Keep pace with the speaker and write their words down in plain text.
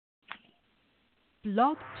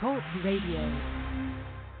Blog Talk Radio.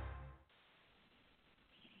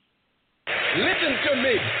 Listen to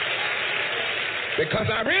me, because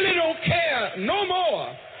I really don't care no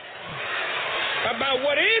more about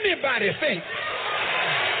what anybody thinks.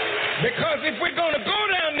 Because if we're going to go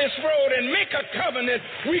down this road and make a covenant,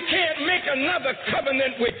 we can't make another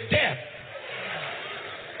covenant with death.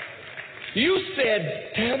 You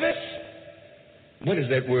said, Tavis, what is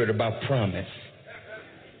that word about promise?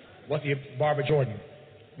 Barbara Jordan,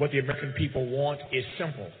 what the American people want is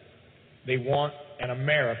simple. They want an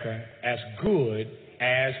America as good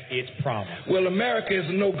as its promise. Well, America is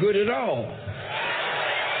no good at all.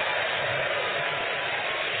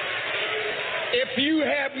 If you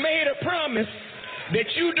have made a promise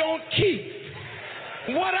that you don't keep,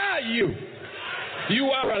 what are you?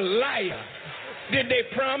 You are a liar. Did they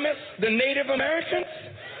promise the Native Americans?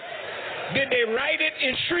 Did they write it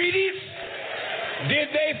in treaties?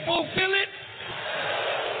 Did they fulfill it?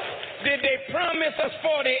 Did they promise us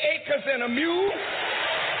 40 acres and a mule?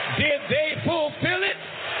 Did they fulfill it?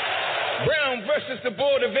 Brown versus the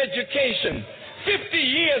Board of Education. 50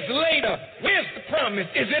 years later, where's the promise?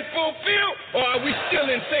 Is it fulfilled, or are we still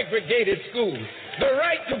in segregated schools? The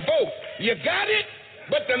right to vote, you got it,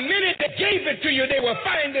 but the minute they gave it to you, they were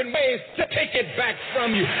finding ways to take it back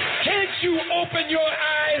from you. Can't you open your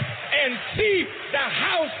eyes and see the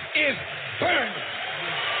house is burning?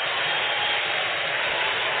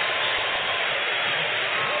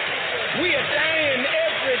 We are dying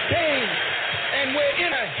every day, and we're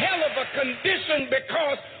in a hell of a condition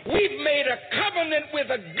because we've made a covenant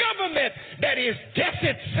with a government that is death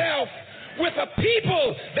itself, with a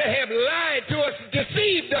people that have lied to us,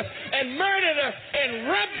 deceived us, and murdered us, and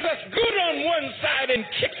rubs us good on one side and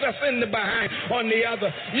kicks us in the behind on the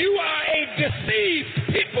other. You are a deceived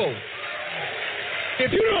people.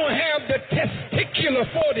 If you don't have the testicular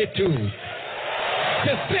fortitude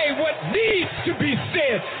to say what needs to be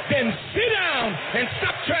said, then sit down and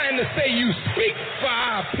stop trying to say you speak for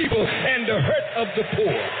our people and the hurt of the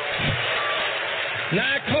poor.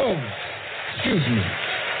 Now I close. Excuse me.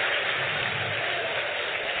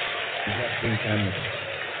 I think I'm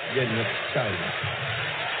getting excited.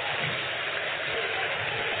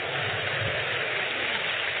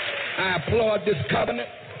 I applaud this covenant,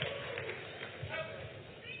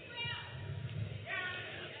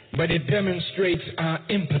 but it demonstrates our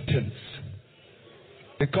impotence.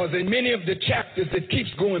 Because in many of the chapters, it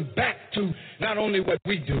keeps going back to not only what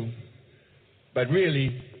we do, but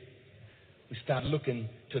really, we start looking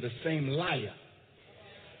to the same liar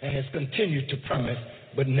that has continued to promise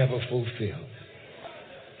but never fulfilled.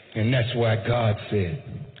 And that's why God said,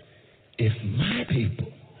 if my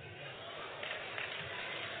people,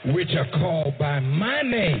 which are called by my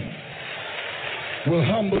name, will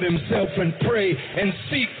humble themselves and pray and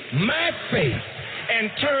seek my face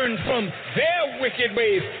and turn from their wicked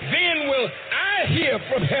ways, then will I hear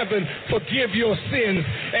from heaven, forgive your sins,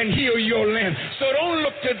 and heal your land. So don't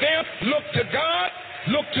look to them, look to God,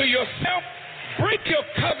 look to yourself, break your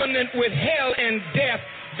covenant with hell and death,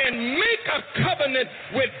 then make a covenant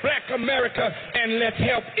with Black America, and let's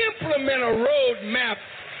help implement a roadmap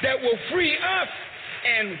that will free us.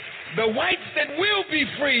 And the whites that will be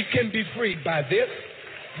freed can be freed by this.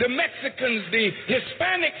 The Mexicans, the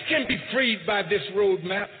Hispanics can be freed by this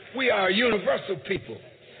roadmap. We are a universal people.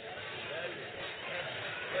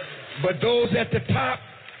 But those at the top,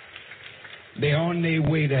 they're on their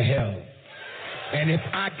way to hell. And if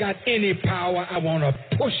I got any power, I want to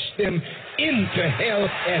push them into hell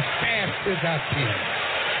as fast as I can.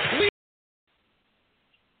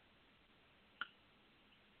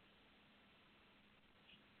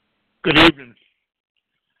 Good evening.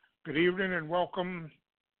 Good evening and welcome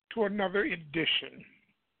to another edition,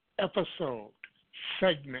 episode,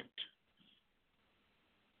 segment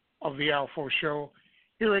of the ALFO Show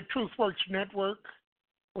here at TruthWorks Network,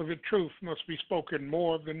 where the truth must be spoken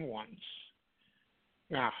more than once.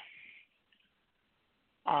 Now,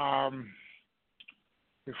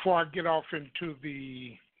 before I get off into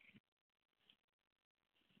the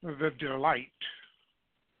delight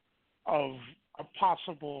of a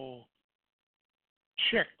possible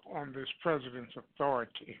check on this president's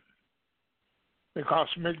authority, because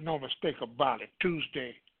make no mistake about it,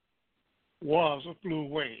 Tuesday was a blue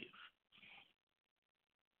wave.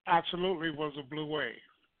 Absolutely was a blue wave.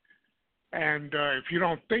 And if you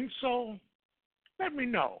don't think so, let me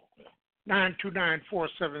know.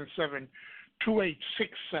 929-477-2867.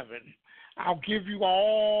 I'll give you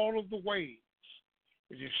all of the ways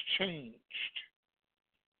it has changed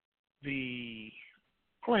the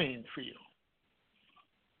playing field.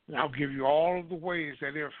 And I'll give you all of the ways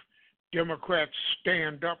that if Democrats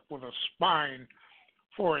stand up with a spine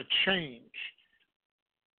for a change.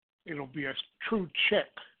 It'll be a true check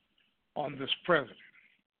on this president.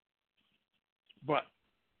 But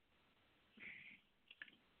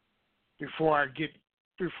before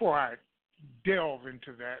I delve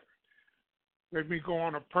into that, let me go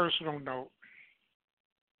on a personal note.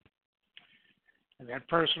 And that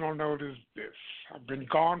personal note is this. I've been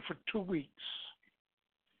gone for 2 weeks.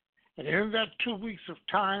 And in that 2 weeks of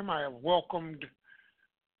time, I have welcomed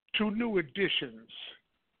 2 new additions,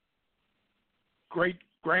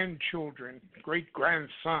 great-grandchildren,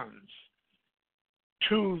 great-grandsons,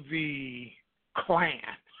 to the clan,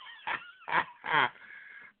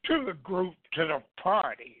 to the group, to the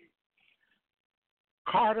party.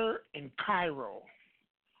 Carter and Cairo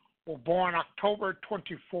were born October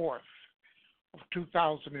 24th of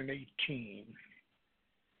 2018.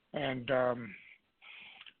 And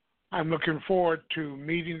I'm looking forward to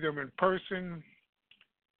meeting them in person.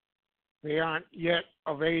 They aren't yet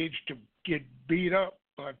of age to get beat up,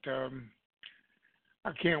 but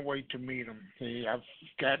I can't wait to meet them. I've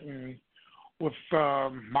gotten, with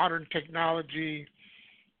modern technology,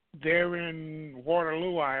 they're in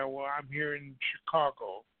Waterloo, Iowa. I'm here in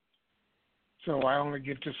Chicago. So I only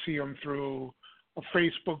get to see them through a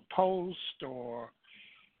Facebook post or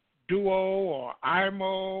Duo or IMO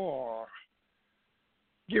or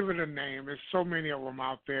give it a name. There's so many of them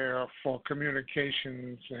out there for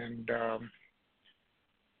communications and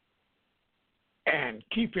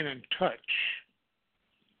keeping in touch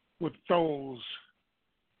with those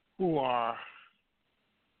who are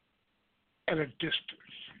at a distance.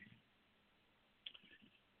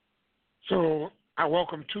 So I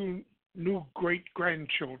welcome 2 new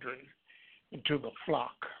great-grandchildren into the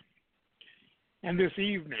flock. And this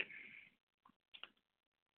evening,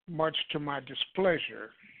 much to my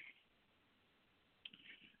displeasure,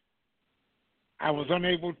 I was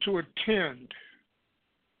unable to attend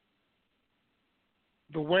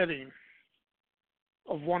the wedding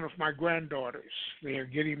of one of my granddaughters. They are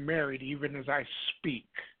getting married even as I speak.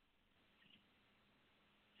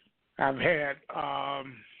 I've had a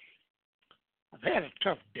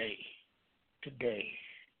tough day today.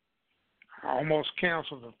 I almost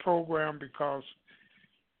canceled the program because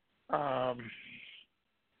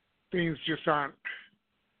things just aren't,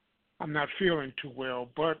 I'm not feeling too well,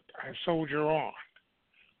 but I soldier on.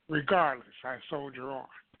 Regardless, I soldier on.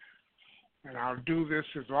 And I'll do this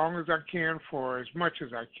as long as I can for as much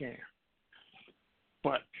as I can.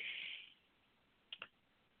 But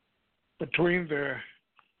between the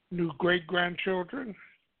new great-grandchildren,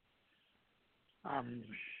 how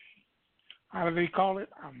do they call it?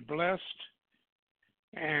 I'm blessed.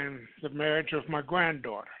 And the marriage of my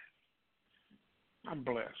granddaughter, I'm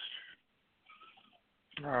blessed.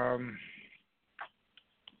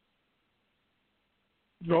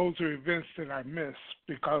 Those are events that I miss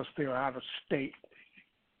because they're out of state.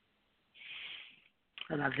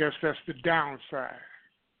 And I guess that's the downside.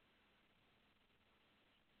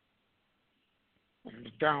 And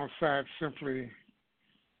the downside simply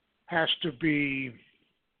has to be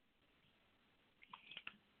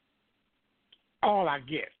all I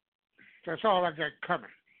get. That's all I got coming.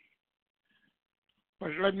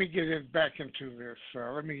 But let me get back into this.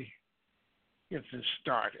 Let me get this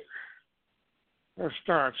started. Let's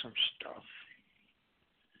start some stuff.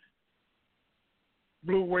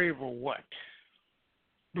 Blue wave or what?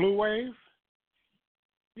 Blue wave?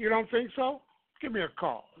 You don't think so? Give me a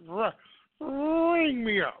call. Ring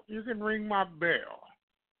me up. You can ring my bell.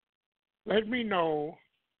 Let me know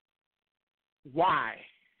why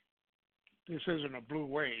this isn't a blue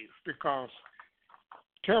wave, because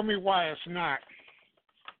tell me why it's not,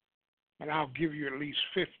 and I'll give you at least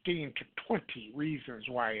 15 to 20 reasons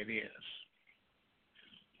why it is.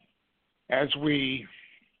 As we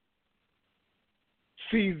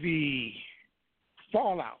see the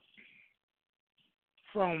fallout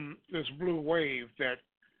from this blue wave, that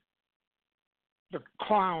the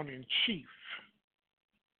clown in chief,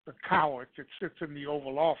 the coward that sits in the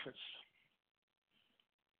Oval Office,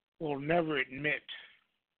 will never admit,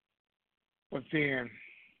 but then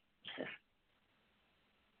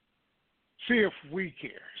see if we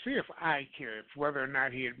care, see if I care, if whether or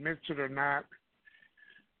not he admits it or not.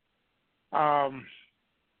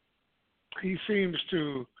 He seems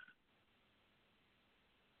to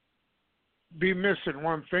be missing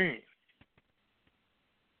one thing.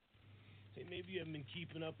 Hey, maybe you haven't been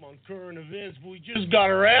keeping up on current events, but we just got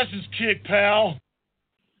our asses kicked, pal.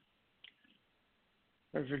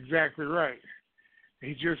 That's exactly right.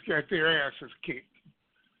 He just got their asses kicked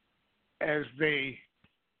as they,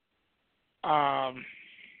 can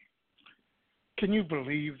you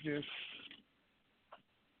believe this?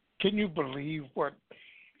 Can you believe what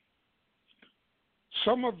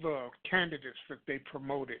some of the candidates that they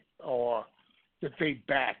promoted or that they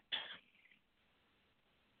backed?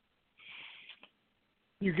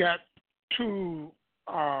 You got two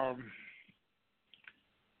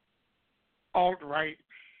alt-right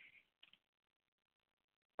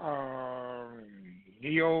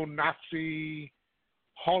neo-Nazi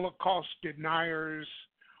Holocaust deniers,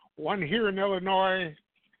 one here in Illinois,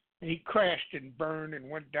 he crashed and burned and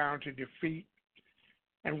went down to defeat,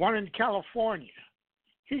 and one in California,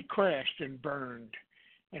 he crashed and burned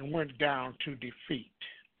and went down to defeat.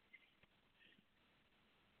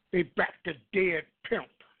 They backed a dead pimp,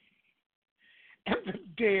 and the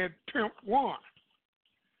dead pimp won.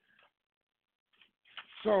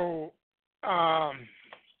 So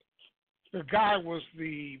the guy was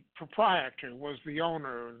the proprietor, was the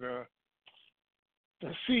owner,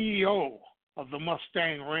 the CEO of the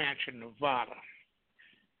Mustang Ranch in Nevada.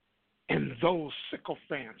 And those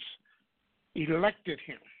sycophants elected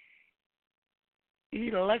him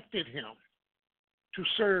to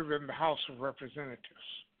serve in the House of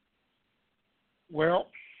Representatives.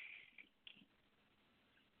 Well,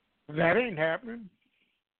 that ain't happening.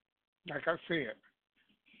 Like I said,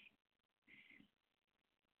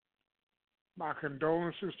 my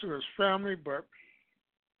condolences to his family, but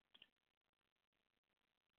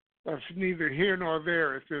that's neither here nor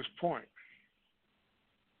there at this point.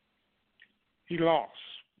 He lost,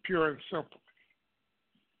 pure and simple.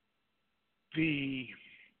 The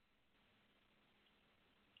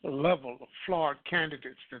level of flawed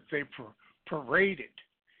candidates that they paraded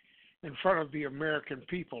in front of the American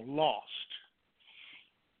people lost.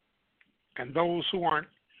 And those who aren't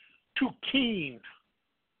too keen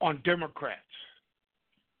on Democrats,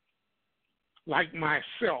 like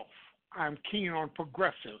myself, I'm keen on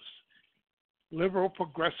progressives, liberal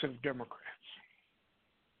progressive Democrats.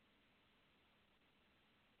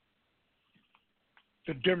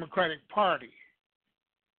 The Democratic Party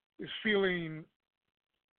is feeling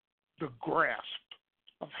the grasp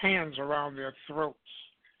of hands around their throats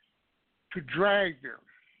to drag them,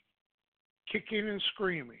 kicking and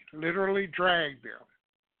screaming, literally drag them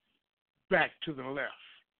back to the left.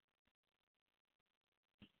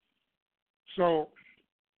 So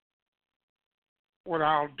what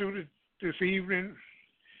I'll do this evening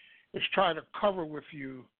is try to cover with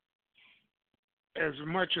you as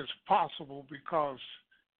much as possible, because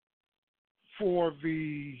for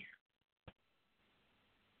the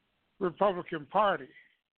Republican Party,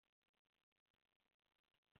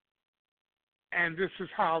 and this is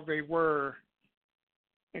how they were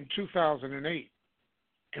in 2008,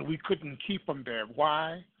 and we couldn't keep them there.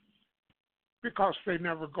 Why? Because they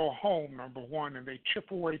never go home, number one, and they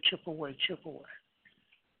chip away.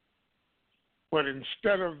 But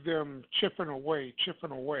instead of them chipping away,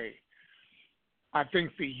 I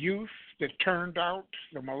think the youth that turned out,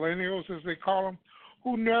 the millennials as they call them,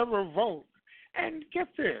 who never vote, and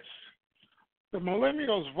get this, the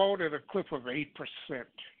millennials vote at a clip of 8%.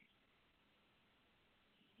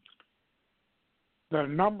 The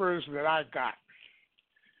numbers that I got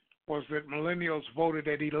was that millennials voted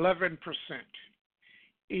at 11%.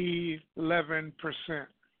 11%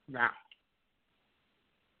 now.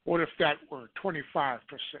 What if that were 25%?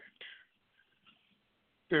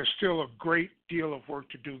 There's still a great deal of work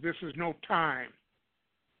to do. This is no time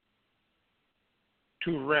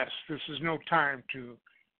to rest. This is no time to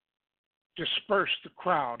disperse the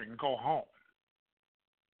crowd and go home.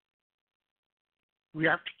 We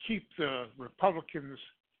have to keep the Republicans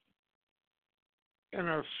in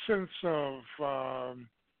a sense of,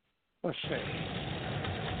 let's say.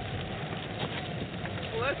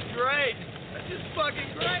 Well, that's great. That's just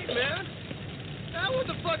fucking great, man. Now what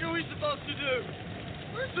the fuck are we supposed to do?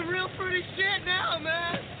 Where's the real pretty shit now,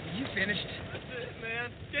 man? You finished? That's it,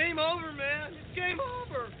 man. Game over, man. It's game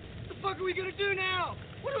over. What the fuck are we gonna do now?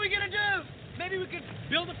 What are we gonna do? Maybe we could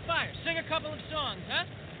build a fire, sing a couple of songs, huh?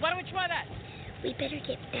 Why don't we try that? We better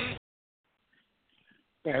get back.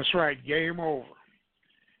 That's right, game over.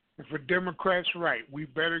 And for Democrats, right, we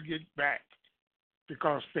better get back,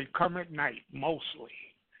 because they come at night, mostly.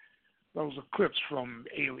 Those are clips from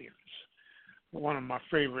Aliens, one of my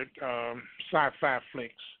favorite sci-fi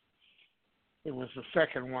flicks. It was the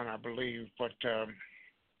second one, I believe, but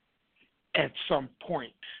at some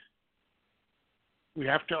point, we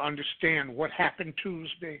have to understand what happened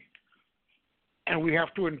Tuesday, and we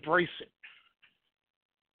have to embrace it.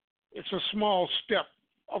 It's a small step.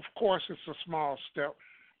 Of course, it's a small step.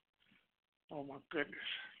 Oh, my goodness.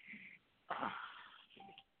 I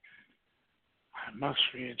must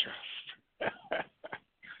readjust.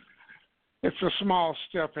 It's a small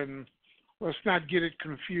step in Let's not get it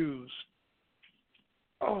confused.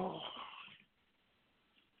 Oh.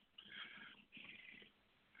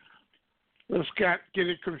 Let's get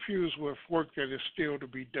it confused with work that is still to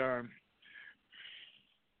be done.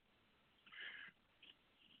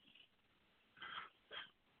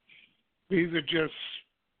 These are just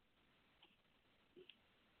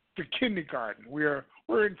the kindergarten. We're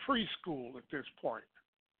in preschool at this point.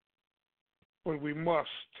 But we must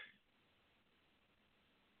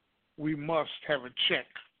have a check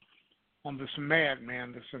on this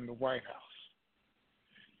madman that's in the White House.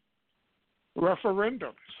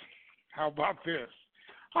 Referendums. How about this?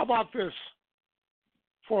 How about this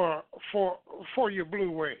for your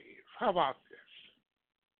blue wave? How about this?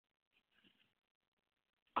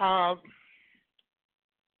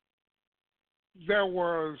 There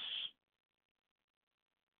was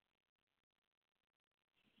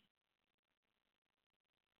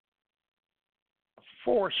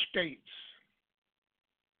four states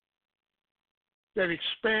that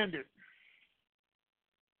expanded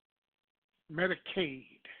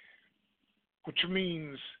Medicaid, which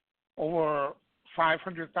means over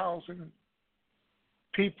 500,000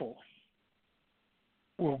 people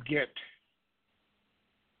will get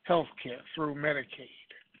health care through Medicaid,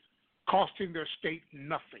 costing their state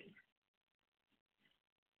nothing.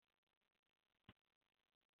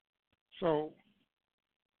 So,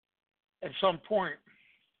 at some point,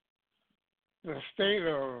 the state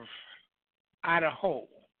of Idaho,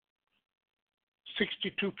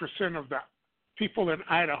 62% of the people in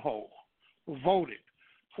Idaho voted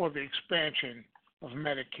for the expansion of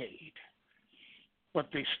Medicaid,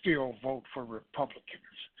 but they still vote for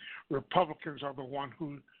Republicans. Republicans are the one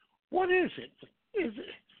who, what is it? Is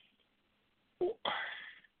it?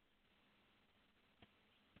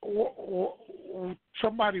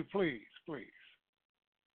 Somebody please.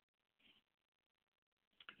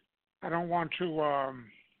 I don't want to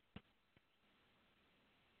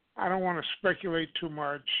speculate too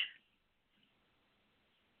much.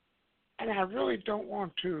 And I really don't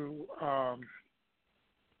want to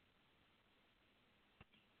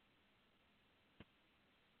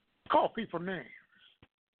call people names.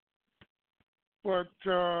 But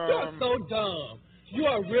you're so dumb. You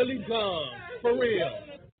are really dumb. For real.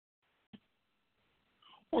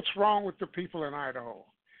 What's wrong with the people in Idaho?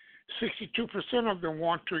 62% of them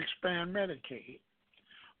want to expand Medicaid,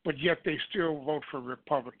 but yet they still vote for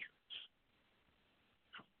Republicans.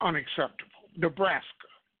 Unacceptable. Nebraska,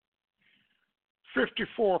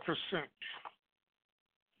 54%.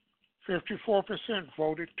 54%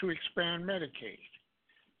 voted to expand Medicaid.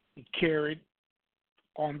 It carried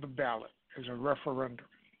on the ballot as a referendum.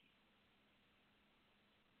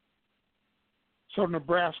 So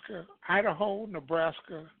Nebraska, Idaho,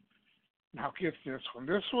 Nebraska. Now get this one.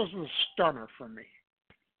 This was the stunner for me.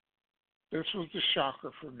 This was the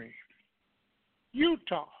shocker for me.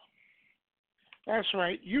 Utah. That's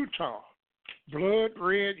right, Utah. Blood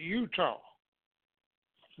red Utah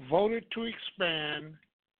voted to expand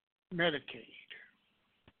Medicaid.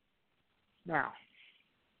 Now,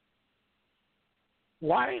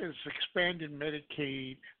 why is expanding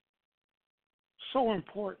Medicaid so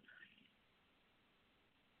important?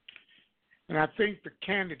 And I think the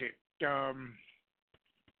candidate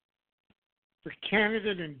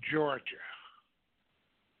in Georgia,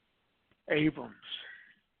 Abrams,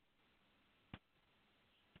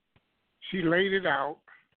 she laid it out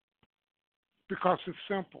because it's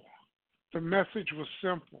simple. The message was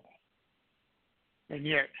simple, and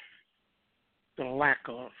yet the lack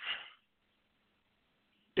of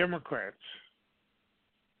Democrats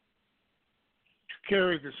to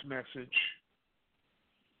carry this message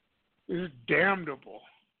is damnable.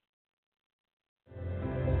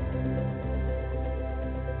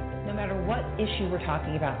 No matter what issue we're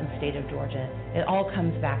talking about in the state of Georgia, it all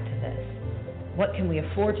comes back to this. What can we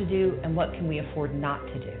afford to do and what can we afford not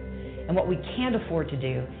to do? And what we can't afford to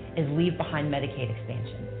do is leave behind Medicaid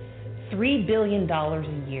expansion. $3 billion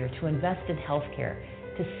a year to invest in health care,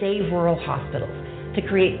 to save rural hospitals, to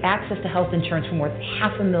create access to health insurance for more than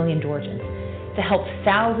 500,000 Georgians, to help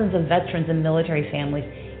thousands of veterans and military families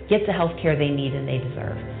get the health care they need and they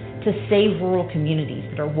deserve, to save rural communities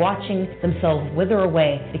that are watching themselves wither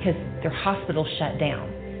away because their hospitals shut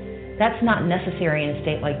down. That's not necessary in a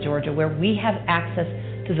state like Georgia, where we have access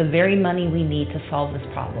to the very money we need to solve this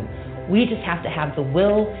problem. We just have to have the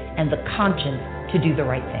will and the conscience to do the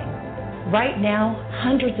right thing. Right now,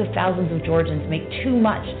 hundreds of thousands of Georgians make too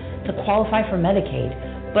much to qualify for Medicaid,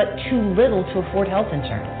 but too little to afford health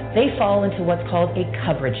insurance. They fall into what's called a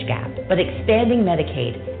coverage gap. But expanding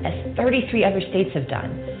Medicaid, as 33 other states have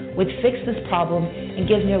done, would fix this problem and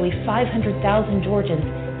give nearly 500,000 Georgians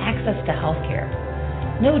access access to health care.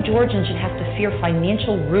 No Georgian should have to fear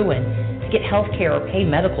financial ruin to get health care or pay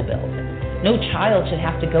medical bills. No child should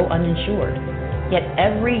have to go uninsured. Yet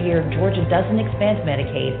every year Georgia doesn't expand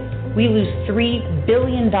Medicaid, we lose $3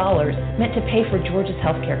 billion meant to pay for Georgia's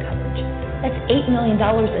health care coverage. That's $8 million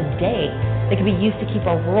a day that could be used to keep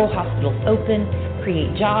our rural hospitals open,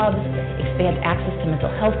 create jobs, expand access to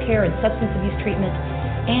mental health care and substance abuse treatment,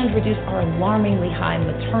 and reduce our alarmingly high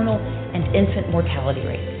maternal and infant mortality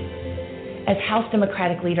rates. As House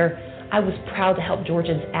Democratic leader, I was proud to help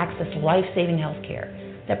Georgians access life-saving health care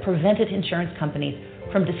that prevented insurance companies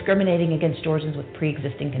from discriminating against Georgians with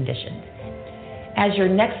pre-existing conditions. As your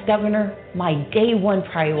next governor, my day one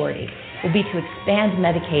priority will be to expand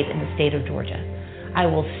Medicaid in the state of Georgia. I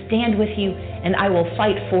will stand with you and I will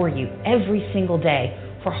fight for you every single day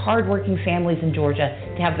for hardworking families in Georgia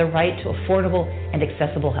to have the right to affordable and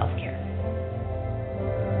accessible health care.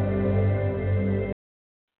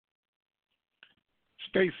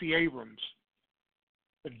 Stacey Abrams,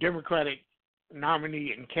 the Democratic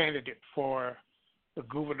nominee and candidate for the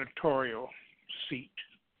gubernatorial seat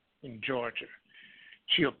in Georgia.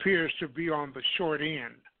 She appears to be on the short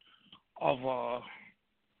end of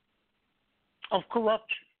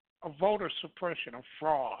corruption, of voter suppression, of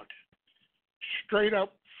fraud, straight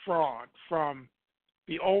up fraud from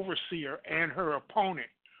the overseer and her opponent,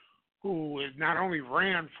 who not only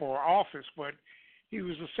ran for office, but he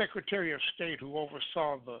was the Secretary of State who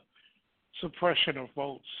oversaw the suppression of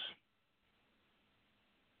votes.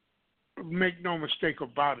 Make no mistake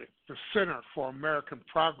about it, the Center for American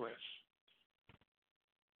Progress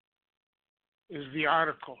is the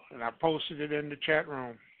article, and I posted it in the chat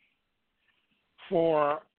room,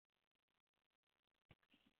 for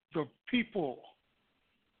the people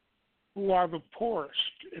who are the poorest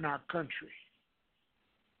in our country.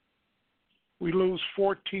 We lose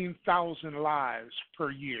 14,000 lives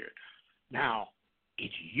per year. Now,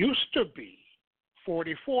 it used to be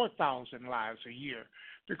 44,000 lives a year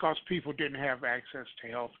because people didn't have access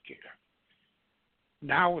to health care.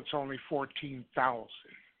 Now it's only 14,000.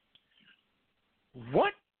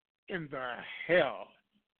 What in the hell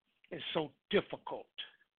is so difficult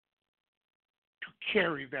to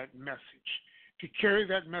carry that message? To carry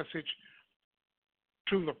that message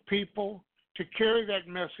to the people, to carry that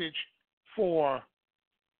message for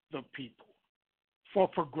the people, for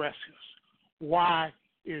progressives. Why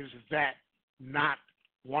is that not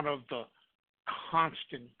one of the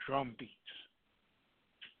constant drumbeats?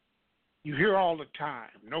 You hear all the time,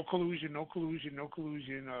 no collusion, no collusion, no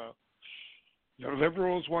collusion. The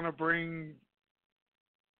liberals want to bring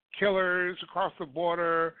killers across the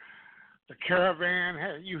border, the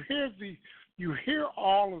caravan. You hear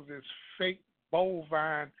all of this fake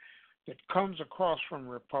bovine that comes across from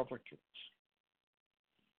Republicans.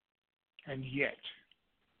 And yet,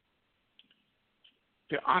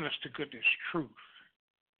 the honest to goodness truth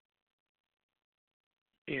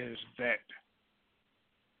is that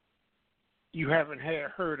you haven't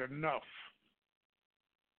heard enough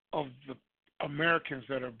of the Americans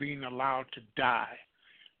that are being allowed to die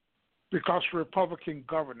because Republican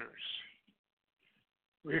governors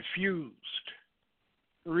refused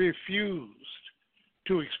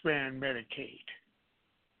to expand Medicaid.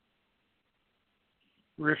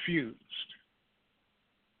 Refused.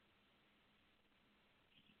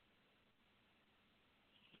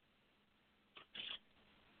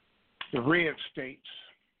 The red states,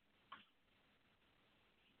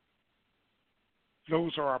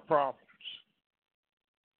 those are our problems.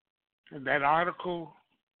 And that article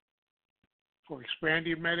for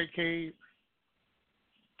expanding Medicaid,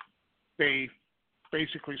 they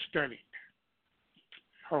basically studied.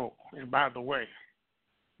 Oh, and by the way,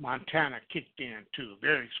 Montana kicked in too.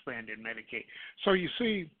 They're expanding Medicaid. So you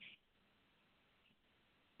see,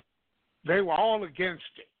 they were all against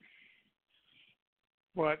it.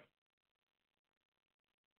 But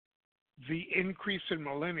the increase in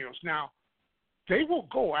millennials, now, they will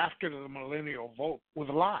go after the millennial vote with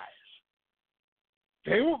lies.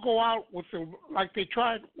 They will go out with like they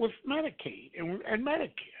tried with Medicaid and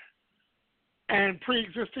Medicare and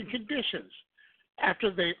pre-existing conditions after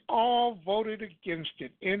they all voted against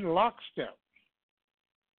it in lockstep.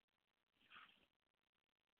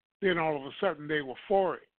 Then all of a sudden they were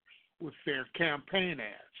for it with their campaign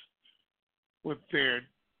ads, with their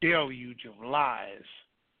deluge of lies.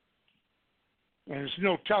 And there's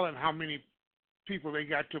no telling how many people they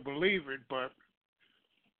got to believe it, but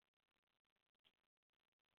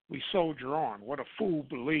we soldier on. What a fool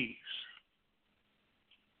believes.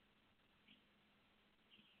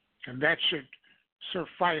 And that should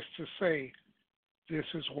suffice to say this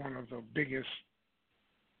is one of the biggest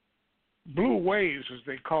blue waves, as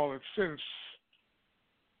they call it, since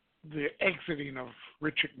the exiting of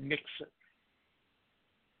Richard Nixon.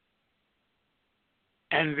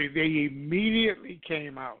 And they immediately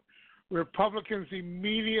came out. Republicans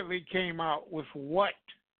immediately came out with what?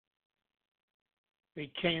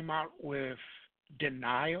 They came out with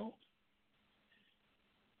denial.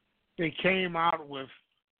 They came out with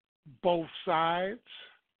both sides.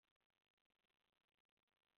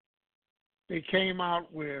 They came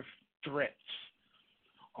out with threats.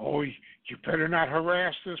 Oh, you better not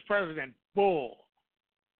harass this president. Bull.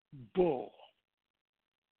 Bull.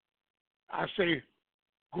 I say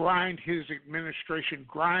grind his administration,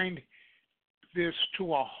 grind this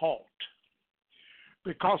to a halt.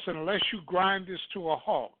 Because unless you grind this to a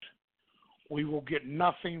halt, we will get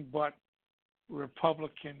nothing but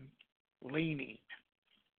Republican leaning,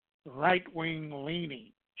 right-wing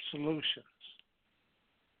leaning solutions.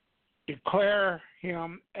 Declare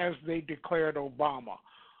him as they declared Obama,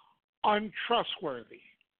 untrustworthy.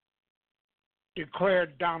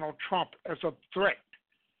 Declared Donald Trump as a threat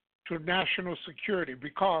to national security,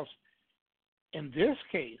 because in this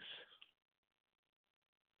case,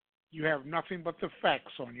 you have nothing but the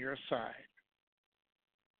facts on your side.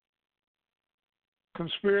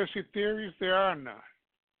 Conspiracy theories, there are none.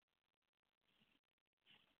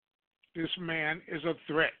 This man is a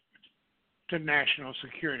threat to national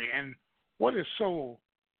security. And what is so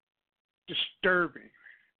disturbing,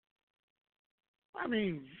 I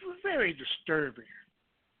mean, very disturbing,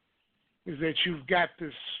 is that you've got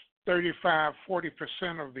this 35,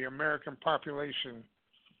 40% of the American population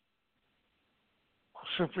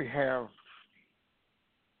who simply have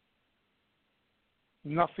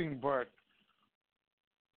nothing but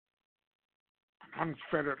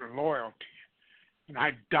unfettered loyalty and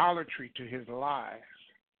idolatry to his lies.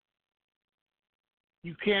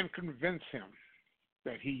 You can't convince him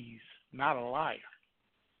that he's not a liar.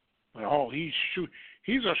 But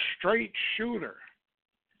he's a straight shooter.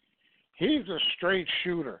 He's a straight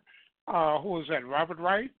shooter. Who was that? Robert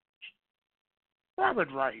Wright? Robert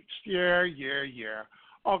Wright. Yeah.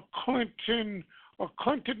 A Clintonista.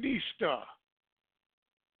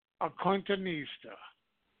 A Clintonista.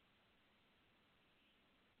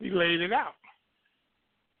 He laid it out.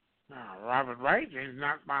 Now, Robert Wright is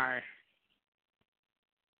not my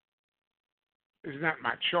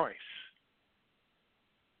choice.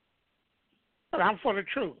 But I'm for the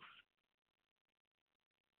truth.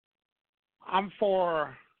 I'm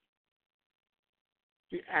for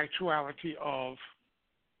the actuality of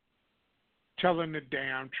telling the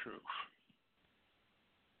damn truth.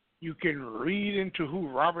 You can read into who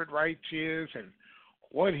Robert Wright is and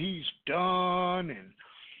what he's done, and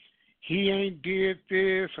he ain't did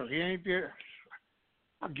this or he ain't did.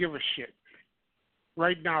 I give a shit.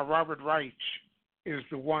 Right now, Robert Wright is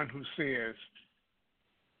the one who says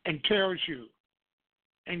and tells you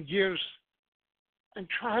and gives and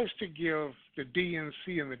tries to give the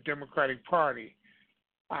DNC and the Democratic Party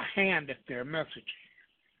a hand at their messaging.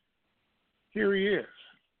 Here he is.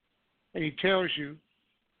 And he tells you,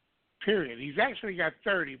 period. He's actually got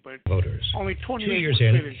 30, but voters. Only 28. 2 years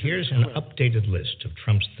in, here's an updated list of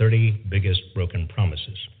Trump's 30 biggest broken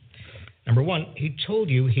promises. Number one, he told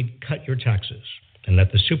you he'd cut your taxes and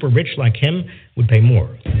that the super rich like him would pay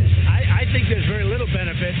more. I think there's very little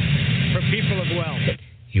benefit for people of wealth.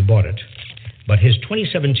 You bought it. But his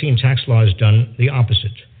 2017 tax law has done the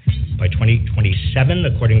opposite. By 2027,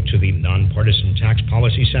 according to the Nonpartisan Tax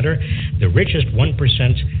Policy Center, the richest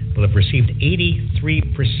 1% will have received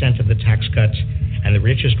 83% of the tax cut, and the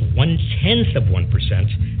richest 0.1% of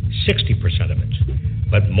 60% of it.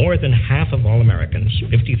 But more than half of all Americans,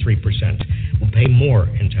 53%, will pay more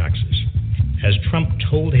in taxes. As Trump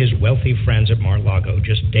told his wealthy friends at Mar-a-Lago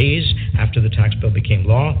just days after the tax bill became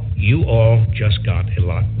law, you all just got a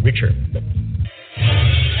lot richer.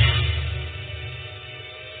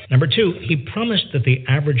 Number two, he promised that the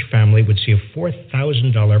average family would see a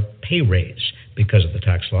 $4,000 pay raise because of the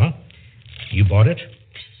tax law. You bought it.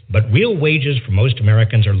 But real wages for most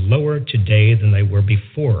Americans are lower today than they were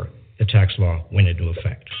before the tax law went into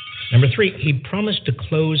effect. Number three, he promised to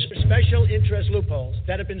close special interest loopholes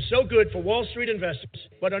that have been so good for Wall Street investors,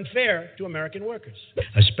 but unfair to American workers.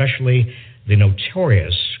 Especially the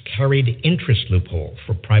notorious carried interest loophole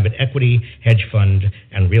for private equity, hedge fund,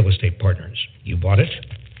 and real estate partners. You bought it.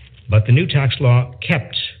 But the new tax law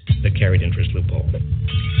kept the carried interest loophole.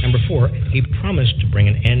 Number four, he promised to bring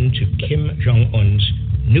an end to Kim Jong-un's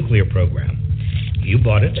nuclear program. You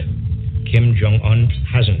bought it. Kim Jong-un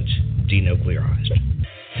hasn't denuclearized.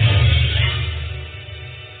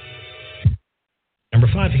 Number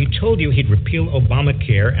 5, he told you he'd repeal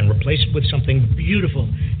Obamacare and replace it with something beautiful,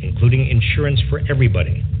 including insurance for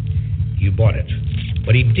everybody. You bought it.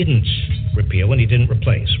 But he didn't repeal and he didn't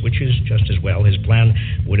replace, which is just as well. His plan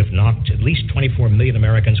would have knocked at least 24 million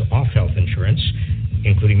Americans off health insurance,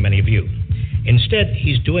 including many of you. Instead,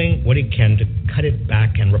 he's doing what he can to cut it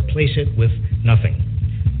back and replace it with nothing.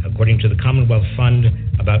 According to the Commonwealth Fund,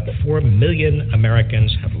 about 4 million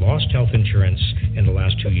Americans have lost health insurance in the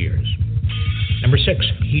last 2 years. Number 6,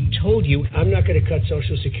 he told you, I'm not going to cut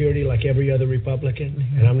Social Security like every other Republican,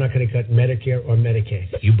 and I'm not going to cut Medicare or Medicaid.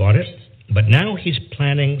 You bought it. But now he's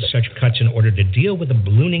planning such cuts in order to deal with the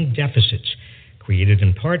ballooning deficits created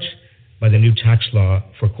in part by the new tax law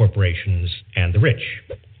for corporations and the rich.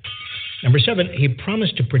 Number 7, he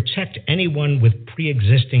promised to protect anyone with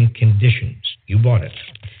pre-existing conditions. You bought it.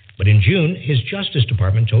 But in June, his Justice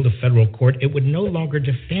Department told a federal court it would no longer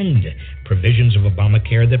defend provisions of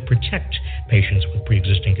Obamacare that protect patients with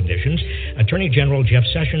pre-existing conditions. Attorney General Jeff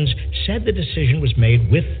Sessions said the decision was made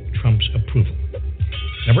with Trump's approval.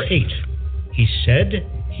 Number 8, he said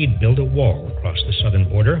he'd build a wall across the southern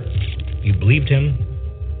border. You believed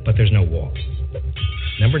him, but there's no wall.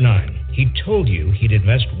 Number 9, he told you he'd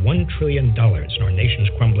invest $1 trillion in our nation's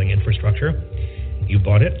crumbling infrastructure. You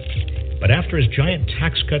bought it. But after his giant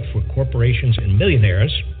tax cut for corporations and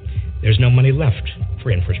millionaires, there's no money left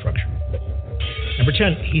for infrastructure. Number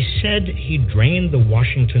 10, he said he'd drain the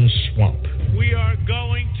Washington swamp. We are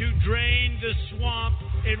going to drain the swamp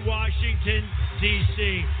in Washington,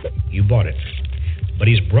 D.C. You bought it. But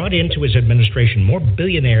he's brought into his administration more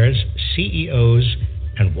billionaires, CEOs,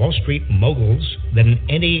 and Wall Street moguls than in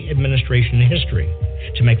any administration in history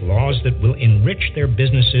to make laws that will enrich their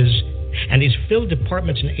businesses, and he's filled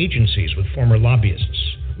departments and agencies with former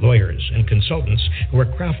lobbyists, lawyers, and consultants who are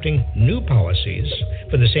crafting new policies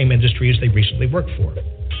for the same industries they recently worked for.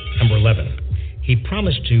 Number 11, he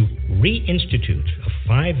promised to reinstitute a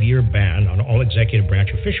 5-year ban on all executive branch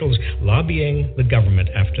officials lobbying the government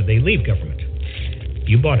after they leave government.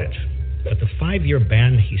 You bought it. But the 5-year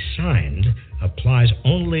ban he signed applies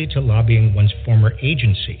only to lobbying one's former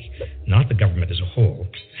agency, not the government as a whole.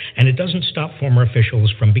 And it doesn't stop former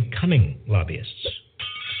officials from becoming lobbyists.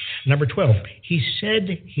 Number 12, he said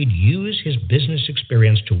he'd use his business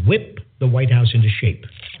experience to whip the White House into shape.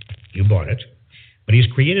 You bought it. But he's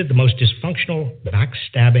created the most dysfunctional,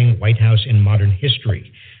 backstabbing White House in modern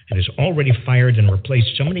history and has already fired and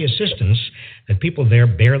replaced so many assistants that people there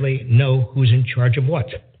barely know who's in charge of what.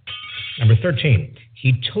 Number 13,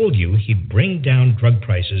 he told you he'd bring down drug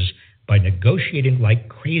prices by negotiating like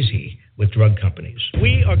crazy with drug companies.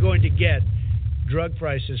 We are going to get drug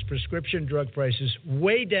prices, prescription drug prices,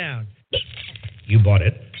 way down. You bought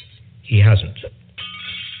it. He hasn't.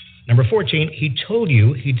 Number 14, he told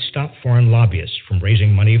you he'd stop foreign lobbyists from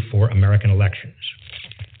raising money for American elections.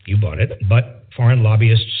 You bought it, but foreign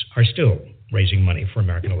lobbyists are still raising money for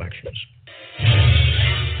American elections.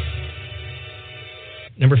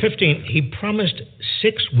 Number 15, he promised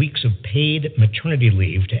 6 weeks of paid maternity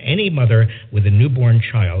leave to any mother with a newborn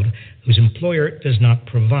child whose employer does not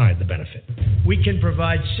provide the benefit. We can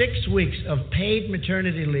provide 6 weeks of paid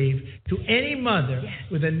maternity leave to any mother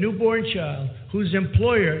with a newborn child whose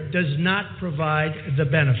employer does not provide the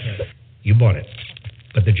benefit. You bought it.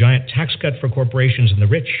 But the giant tax cut for corporations and the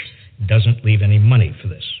rich doesn't leave any money for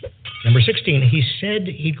this. Number 16, he said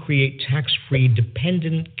he'd create tax-free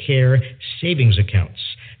dependent care savings accounts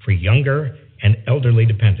for younger and elderly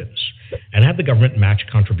dependents and have the government match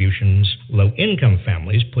contributions low-income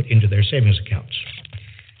families put into their savings accounts.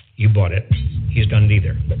 You bought it. He's done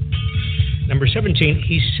neither. Number 17,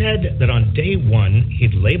 he said that on day one,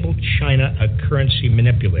 he'd labeled China a currency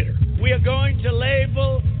manipulator. We are going to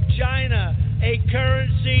label China a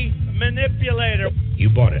currency manipulator. You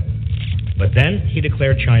bought it. But then he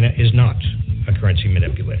declared China is not a currency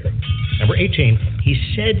manipulator. Number 18,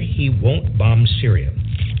 he said he won't bomb Syria.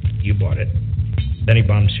 You bought it. Then he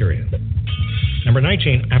bombed Syria. Number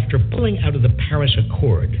 19, after pulling out of the Paris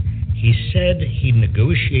Accord, he said he'd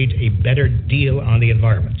negotiate a better deal on the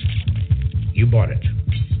environment. You bought it.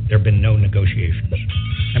 There have been no negotiations.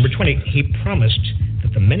 Number 20, he promised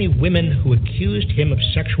that the many women who accused him of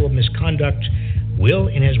sexual misconduct will,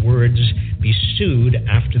 in his words, be sued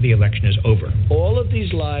after the election is over. All of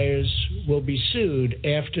these liars will be sued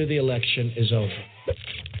after the election is over.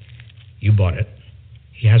 You bought it.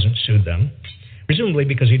 He hasn't sued them, presumably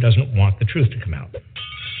because he doesn't want the truth to come out.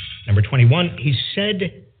 Number 21, he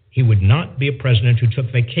said he would not be a president who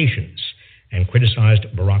took vacations and criticized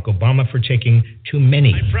Barack Obama for taking too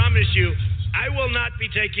many. I promise you, I will not be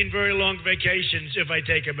taking very long vacations if I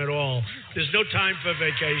take them at all. There's no time for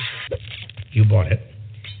vacation. You bought it.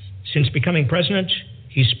 Since becoming president,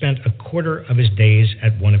 he spent a quarter of his days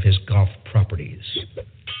at one of his golf properties.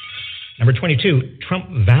 Number 22, Trump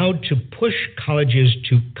vowed to push colleges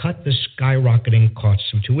to cut the skyrocketing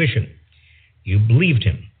costs of tuition. You believed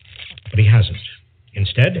him, but he hasn't.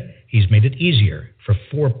 Instead, he's made it easier for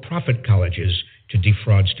for-profit colleges to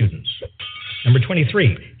defraud students. Number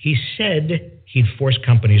 23, he said he'd force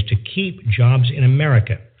companies to keep jobs in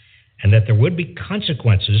America and that there would be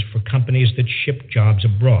consequences for companies that ship jobs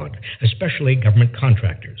abroad, especially government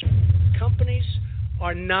contractors. Companies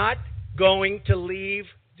are not going to leave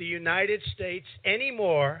the United States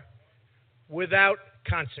anymore without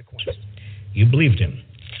consequences. You believed him.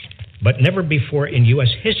 But never before in U.S.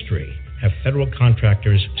 history have federal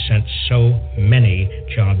contractors sent so many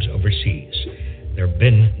jobs overseas. There have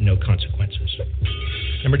been no consequences.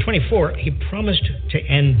 Number 24, he promised to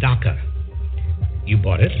end DACA. You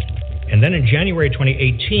bought it. And then in January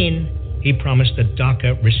 2018, he promised that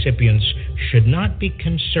DACA recipients should not be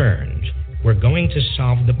concerned. We're going to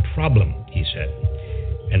solve the problem, he said.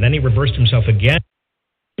 And then he reversed himself again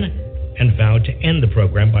and vowed to end the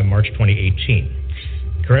program by March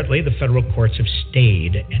 2018. Currently, the federal courts have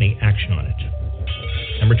stayed any action on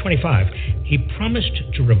it. Number 25, he promised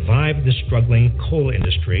to revive the struggling coal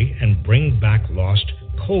industry and bring back lost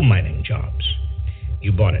coal mining jobs.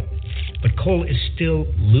 You bought it. But coal is still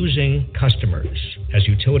losing customers as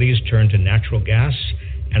utilities turn to natural gas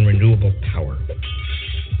and renewable power.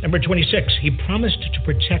 Number 26, he promised to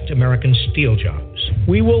protect American steel jobs.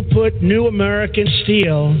 We will put new American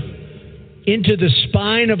steel into the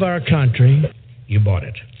spine of our country. You bought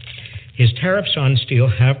it. His tariffs on steel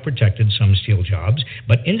have protected some steel jobs,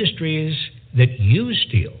 but industries that use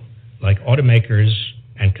steel, like automakers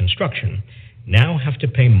and construction, now have to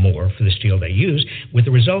pay more for the steel they use, with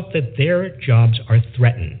the result that their jobs are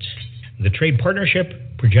threatened. The trade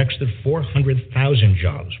partnership projects that 400,000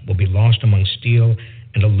 jobs will be lost among steel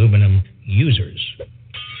and aluminum users.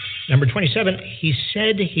 Number 27, he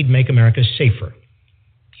said he'd make America safer.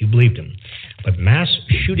 You believed him. But mass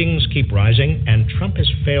shootings keep rising, and Trump has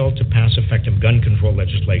failed to pass effective gun control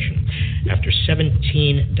legislation. After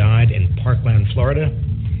 17 died in Parkland, Florida,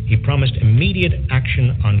 he promised immediate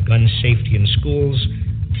action on gun safety in schools,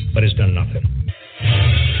 but has done nothing.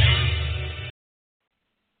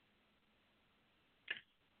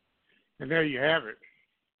 And there you have it.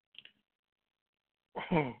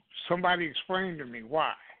 Oh, somebody explain to me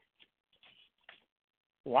why.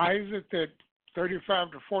 Why is it that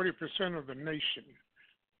 35 to 40% of the nation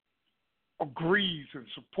agrees and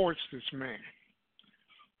supports this man?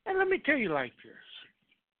 And let me tell you like this.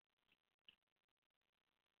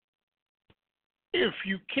 If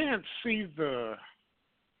you can't see the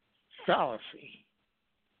fallacy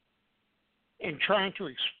in trying to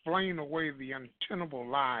explain away the untenable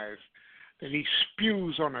lies that he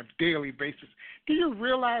spews on a daily basis, do you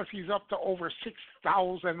realize he's up to over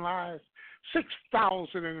 6,000 lies?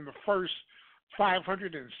 6,000 in the first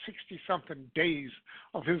 560-something days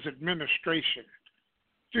of his administration.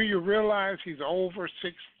 Do you realize he's over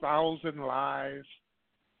 6,000 lies?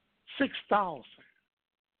 6,000.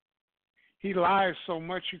 He lies so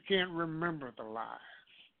much you can't remember the lies.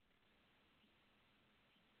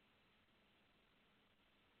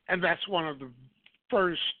 And that's one of the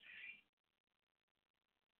first,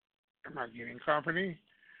 am I getting company?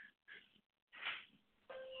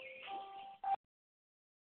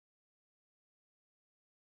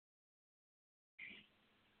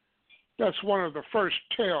 That's one of the first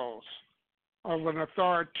tells of an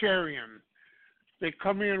authoritarian. They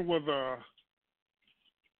come in with a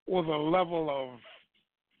level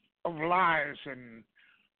of lies, and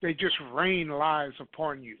they just rain lies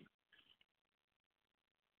upon you,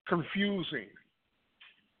 confusing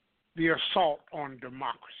the assault on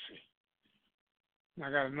democracy. And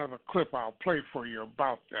I got another clip I'll play for you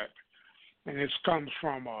about that, and this comes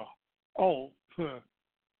from the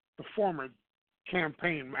former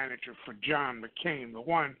campaign manager for John McCain, the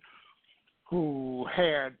one who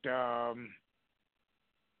had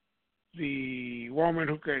the woman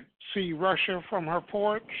who could see Russia from her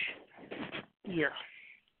porch. Yeah.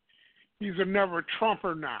 He's a never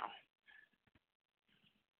Trumper now.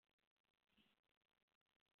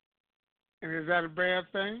 And is that a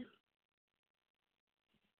bad thing?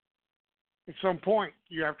 At some point,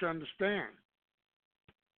 you have to understand,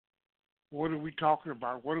 what are we talking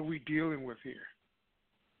about? What are we dealing with here?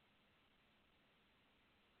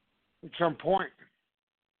 At some point,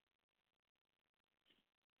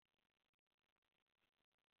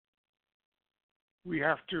 we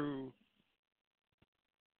have to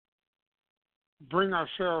bring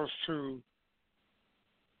ourselves to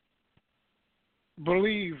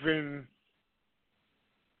believe in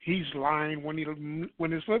He's lying when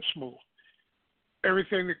his lips move.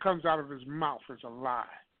 Everything that comes out of his mouth is a lie.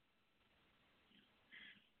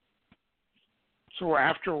 So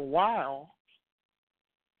after a while,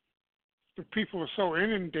 the people are so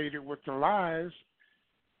inundated with the lies,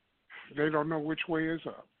 they don't know which way is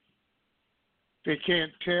up. They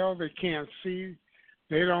can't tell, they can't see,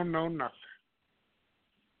 they don't know nothing.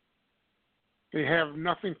 They have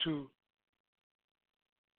nothing to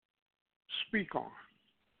speak on.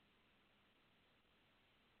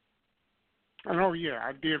 And oh yeah,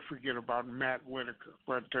 I did forget about Matt Whitaker,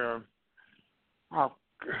 but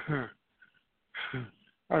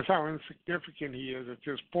that's how insignificant he is at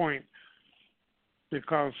this point,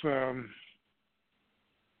 because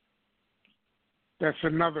that's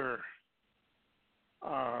another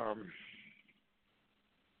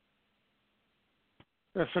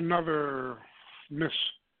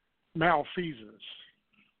malfeasance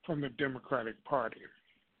from the Democratic Party.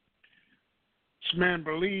 This man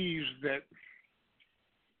believes that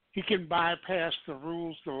he can bypass the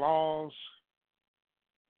rules, the laws,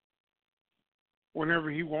 whenever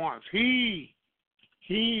he wants. He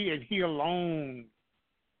and he alone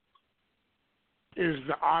is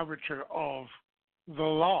the arbiter of the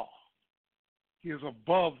law. He is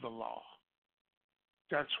above the law.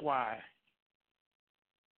 That's why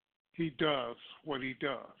he does what he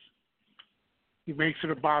does. He makes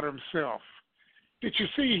it about himself. Did you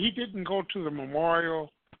see he didn't go to the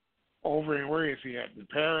memorial over in, where is he at, in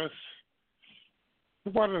Paris?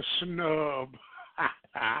 What a snub.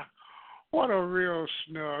 What a real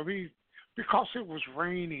snub. Because it was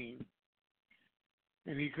raining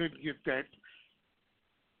and he couldn't get that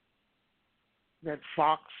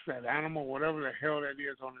fox, that animal, whatever the hell that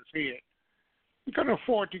is on his head. He couldn't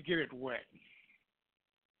afford to get it wet.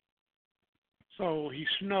 So he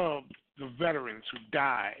snubbed the veterans who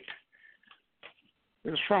died. It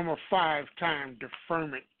was from a 5-time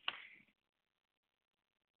deferment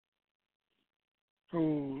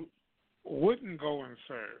who wouldn't go and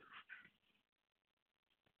serve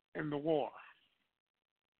in the war.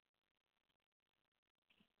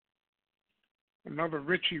 Another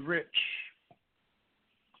Richie Rich.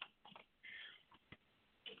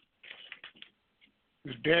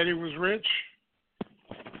 His daddy was rich,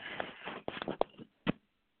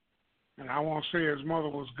 and I won't say his mother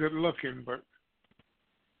was good looking, but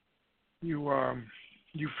you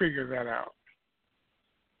figure that out.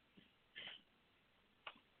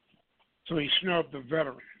 So he snubbed the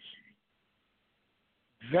veterans.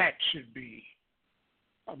 That should be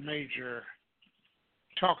a major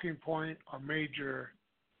talking point, a major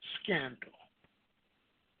scandal.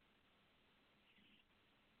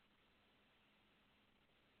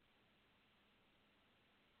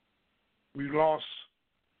 We lost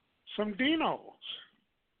some D.I.N.Os.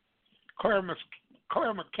 Claire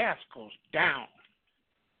McCaskill's down.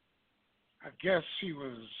 I guess she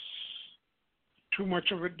was too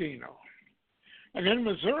much of a D.I.N.O. And in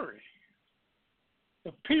Missouri,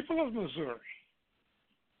 the people of Missouri,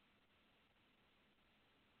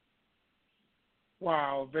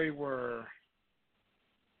 while they were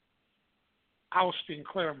ousting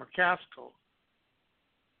Claire McCaskill,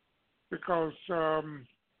 because,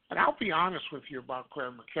 and I'll be honest with you about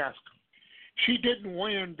Claire McCaskill, she didn't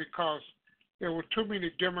win because there were too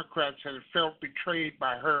many Democrats that had felt betrayed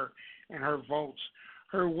by her and her votes.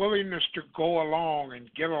 Her willingness to go along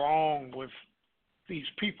and get along with these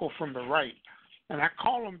people from the right. And I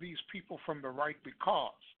call them these people from the right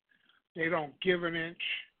because they don't give an inch.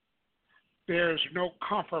 There's no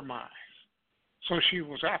compromise. So she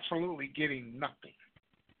was absolutely getting nothing.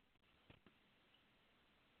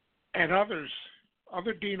 And other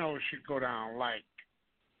D.I.N.Os should go down, like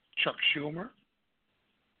Chuck Schumer.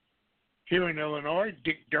 Here in Illinois,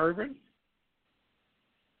 Dick Durbin.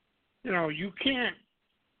 You know, you can't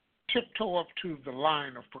tiptoe up to the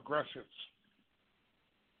line of progressives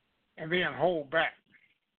and then hold back.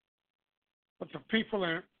 But the people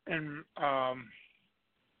in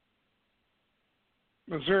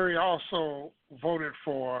Missouri also voted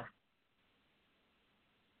for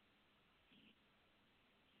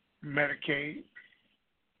Medicaid.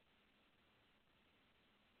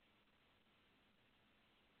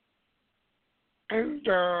 And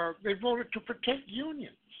they voted to protect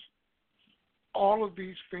unions. All of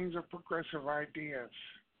these things are progressive ideas.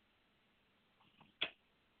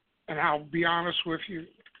 And I'll be honest with you,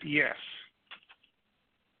 yes.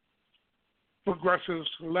 Progressives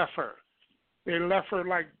left her. They left her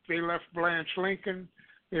like they left Blanche Lincoln.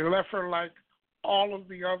 They left her like all of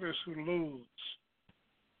the others who lose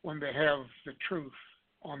when they have the truth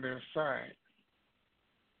on their side.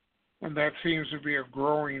 And that seems to be a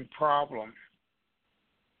growing problem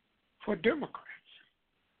for Democrats.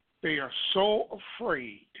 They are so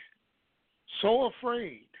afraid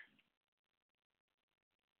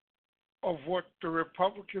of what the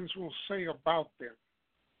Republicans will say about them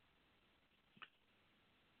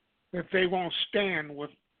that they won't stand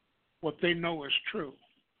with what they know is true,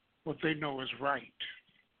 what they know is right.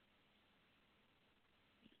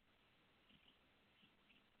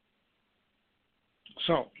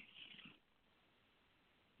 So,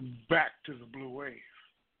 back to the blue wave.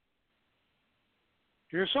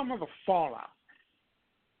 Here's some of the fallout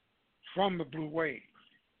from the blue wave.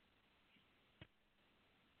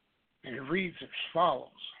 And it reads as follows.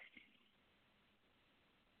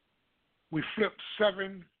 We flipped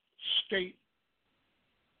 7 state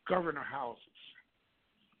governor houses,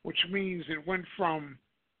 which means it went from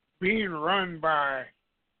being run by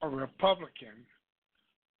a Republican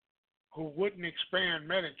who wouldn't expand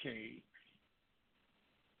Medicaid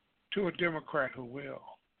to a Democrat who will.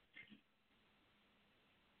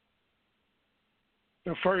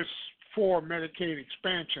 The first 4 Medicaid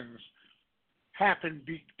expansions happened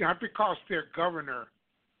not because their governor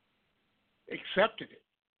accepted it,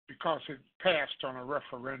 because it passed on a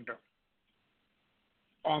referendum,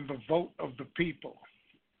 on the vote of the people.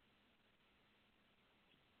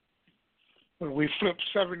 But we flipped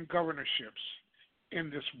 7 governorships in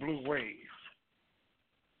this blue wave.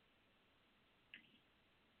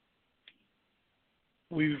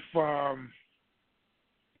 We've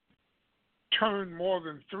turned more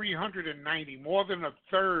than 390, more than a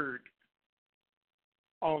third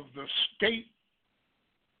of the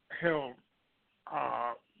state-held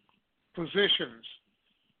positions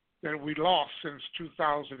that we lost since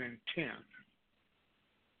 2010.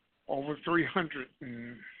 Over 300,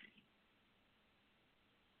 and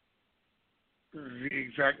the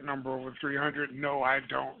exact number over 300, no, I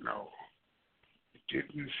don't know. It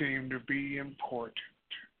didn't seem to be important.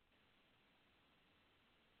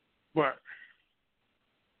 But,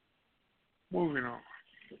 moving on.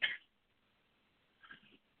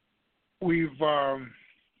 We've,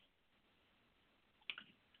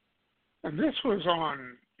 and this was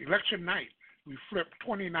on election night. We flipped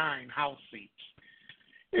 29 House seats.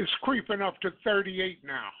 It's creeping up to 38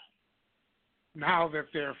 now that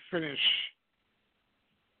they're finished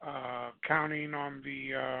counting on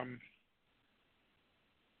the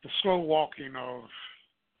slow walking of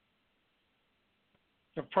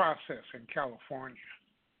the process in California.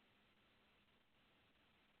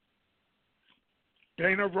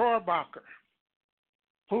 Dana Rohrabacher,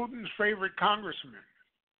 Putin's favorite congressman,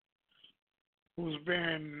 who's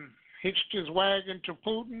been hitched his wagon to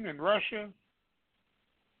Putin in Russia,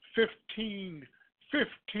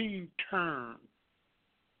 15-term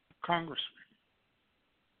congressman,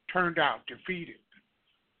 turned out defeated.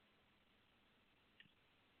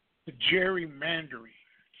 The gerrymandering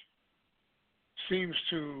seems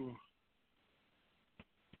to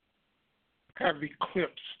have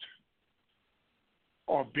eclipsed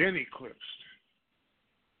or been eclipsed.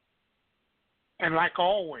 And like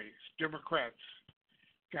always, Democrats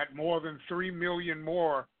got more than 3 million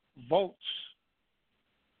more votes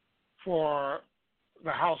for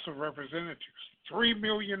the House of Representatives. 3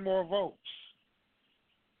 million more votes.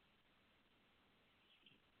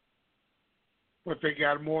 But they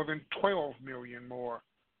got more than 12 million more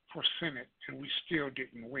for Senate, and we still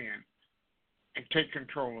didn't win and take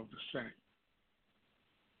control of the Senate.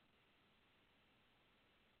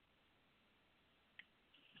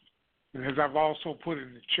 And as I've also put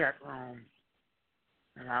in the chat room,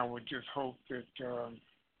 and I would just hope that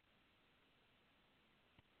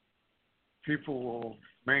people will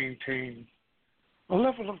maintain a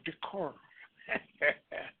level of decorum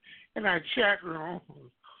in our chat room.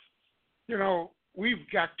 You know, we've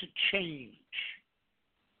got to change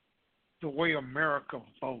the way America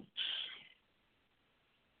votes.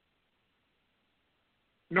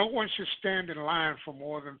 No one should stand in line for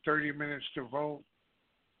more than 30 minutes to vote.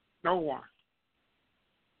 No one.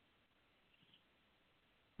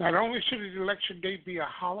 Not only should the election day be a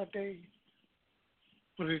holiday,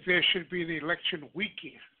 but there should be an election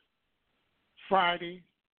weekend, Friday,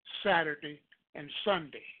 Saturday, and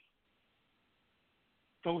Sunday.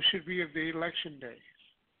 Those should be the election days.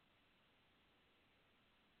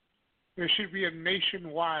 There should be a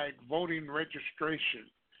nationwide voting registration,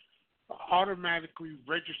 automatically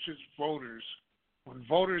registers voters when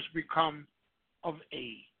voters become of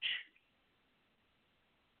age.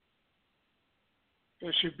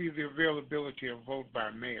 There should be the availability of vote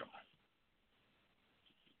by mail.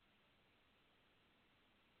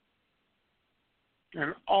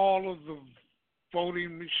 And all of the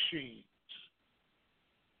voting machines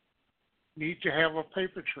need to have a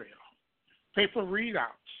paper trail, paper readouts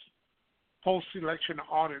post-election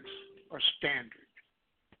audits are standard.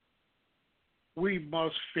 We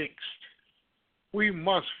must fix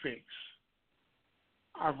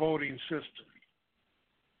our voting system.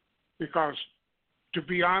 Because, to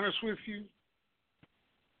be honest with you,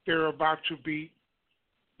 they're about to beat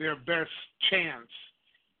their best chance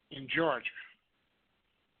in Georgia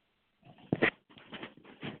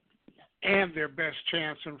and their best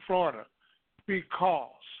chance in Florida because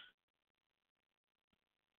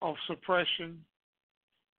of suppression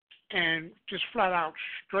and just flat out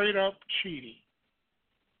straight up cheating.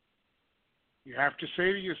 You have to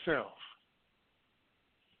say to yourself,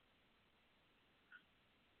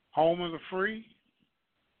 home of the free,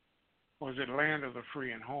 or is it land of the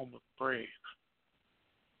free and home of the brave?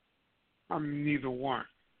 I'm neither one.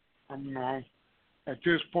 At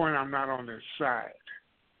this point, I'm not on their side.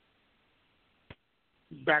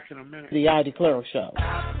 Back in a minute. The ALFO Show.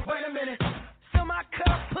 Wait a minute. Fill my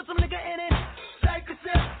cup, put some nigga in it. Take a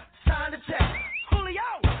sip, sign the check.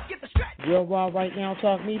 Julio, get the stretch. Real Raw Right Now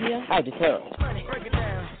Talk Media. ALFO. Break it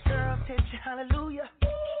down. Girl, take you hallelujah.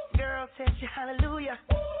 Girl, take you hallelujah.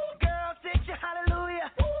 Girl, take you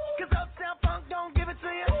hallelujah. Cause Uptown Funk don't give it to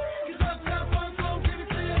you. Cause Uptown Funk don't give it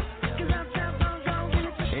to you. Cause Uptown Funk don't give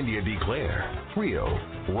it to you. India Declare. Real,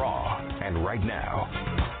 raw, and right now.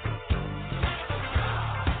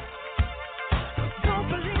 Don't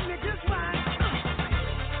believe me, just watch.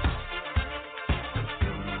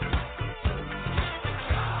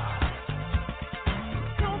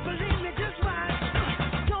 Don't believe me, just watch.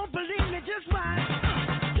 Don't believe me, just watch.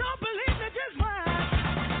 Don't believe me, just watch.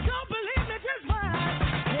 Don't believe me, just watch.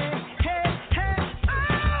 Hey, hey, hey,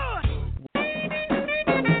 oh!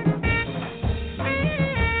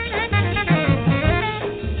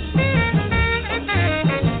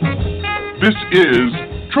 This is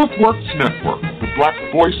TruthWorks Network, the Black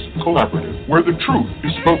Voice Collaborative, where the truth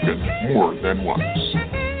is spoken more than once.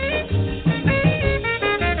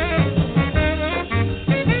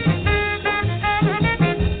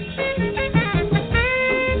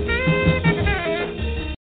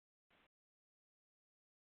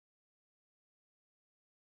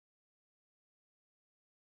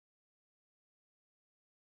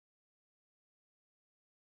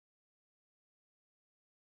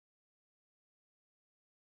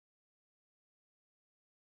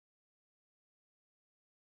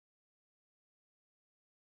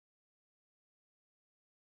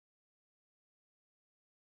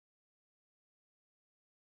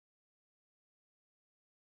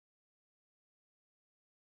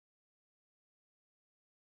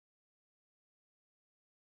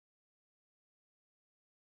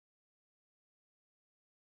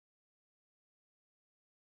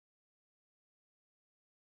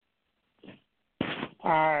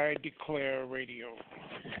 I declare radio.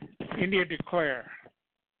 India Declare.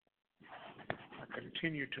 I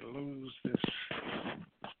continue to lose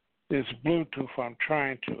this Bluetooth. I'm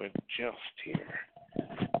trying to adjust here.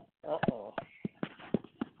 Uh-oh.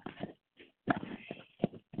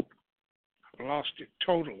 I've lost it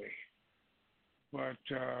totally. But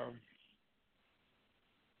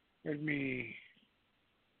let me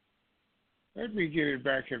get it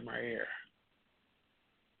back in my ear.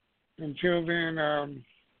 Until then,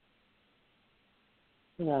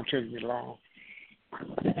 it won't take me long.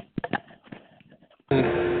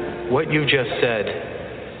 What you just said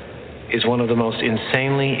is one of the most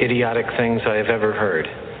insanely idiotic things I have ever heard.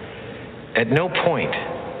 At no point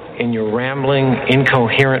in your rambling,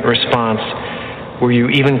 incoherent response were you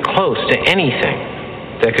even close to anything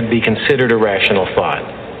that could be considered a rational thought.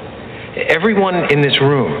 Everyone in this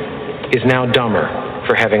room is now dumber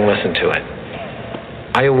for having listened to it.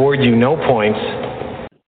 I award you no points.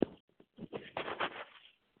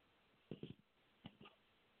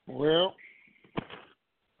 Well,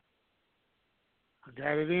 I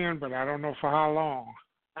got it in, but I don't know for how long.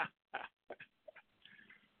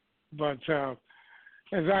 But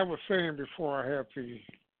as I was saying before, I have the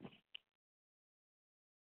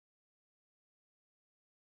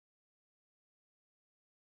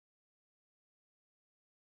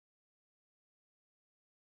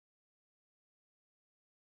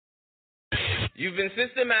You've been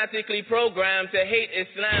systematically programmed to hate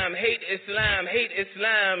Islam, hate Islam, hate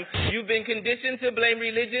Islam. You've been conditioned to blame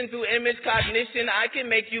religion through image cognition. I can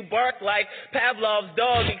make you bark like Pavlov's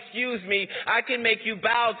dog, excuse me. I can make you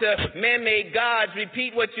bow to man-made gods.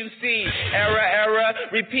 Repeat what you see. Error, error,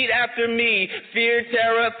 repeat after me. Fear,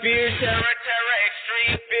 terror, terror,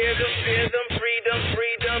 extreme. Fear them, freedom,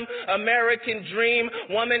 freedom. American dream,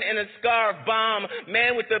 woman in a scarf, bomb.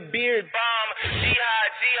 Man with a beard, bomb. Jihad,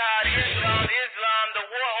 Islam, the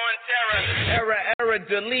war on terror. Error,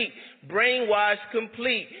 delete. brainwashed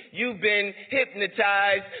complete. You've been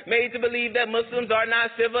hypnotized, made to believe that Muslims are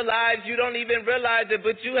not civilized. You don't even realize it,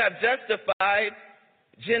 but you have justified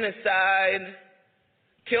genocide.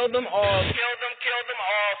 Kill them all,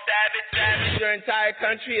 savage. Your entire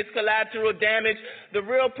country is collateral damage. The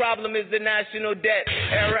real problem is the national debt.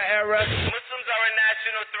 Error. Muslims are a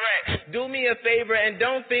national threat. Do me a favor and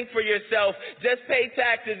don't think for yourself. Just pay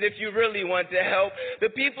taxes if you really want to help. The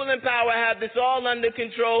people in power have this all under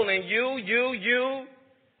control, and you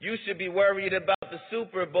should be worried about the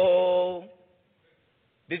Super Bowl.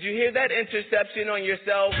 Did you hear that interception on your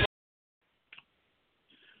cell phone?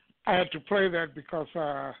 I had to play that because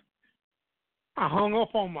I hung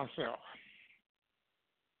up on myself.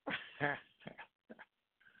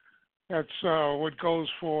 That's what goes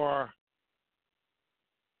for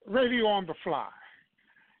radio on the fly.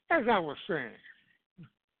 As I was saying,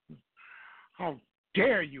 how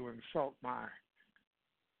dare you insult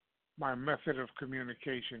my method of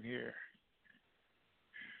communication here?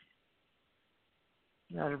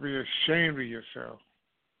 You ought to be ashamed of yourself.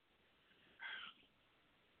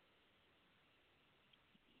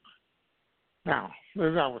 Now,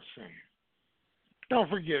 as I was saying, don't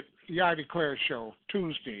forget the I Declare show,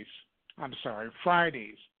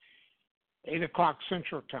 Fridays, 8 o'clock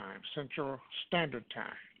Central Standard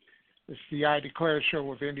Time. It's the I Declare show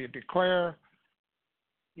with India Declare,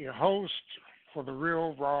 your host for The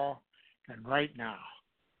Real, Raw, and Right Now.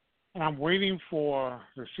 And I'm waiting for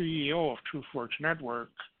the CEO of TruthWorks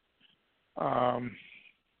Network,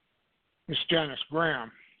 Ms. Janice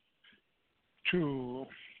Graham, to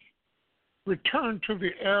return to the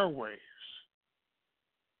airways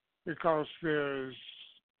because there's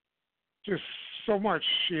just so much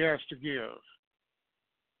she has to give.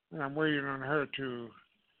 And I'm waiting on her to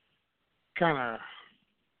kind of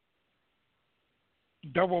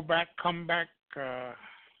double back, come back,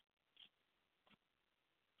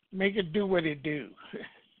 make it do what it do.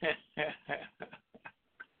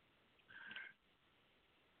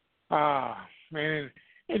 Man,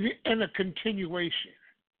 in a continuation.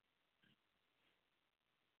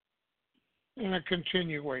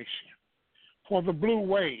 For the blue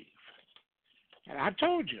wave. And I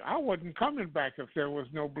told you, I wasn't coming back if there was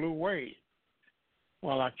no blue wave.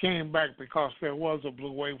 Well, I came back because there was a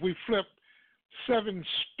blue wave. We flipped 7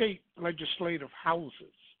 state legislative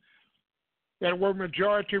houses that were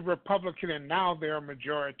majority Republican, and now they're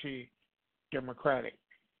majority Democratic.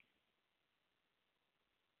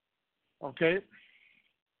 Okay?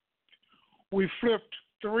 We flipped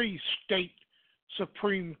 3 state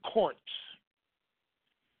Supreme Courts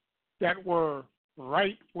that were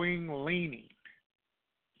right-wing leaning.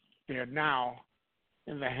 They're now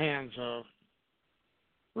in the hands of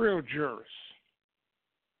real jurists.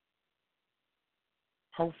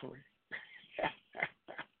 Hopefully.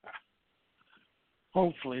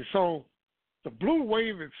 Hopefully. So the blue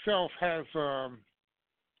wave itself has a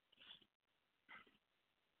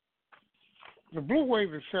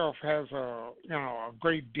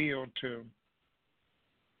great deal to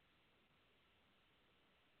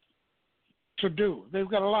do. They've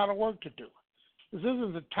got a lot of work to do. This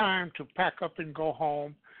isn't the time to pack up and go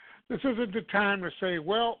home. This isn't the time to say,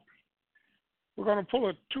 well, we're going to pull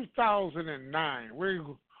a 2009.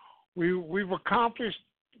 We've accomplished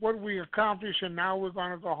what we accomplished, and now we're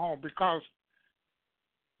going to go home, because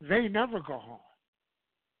they never go home.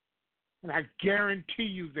 And I guarantee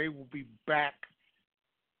you they will be back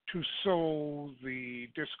to sow the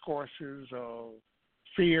discourses of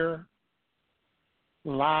fear,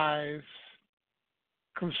 lies,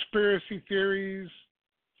 conspiracy theories.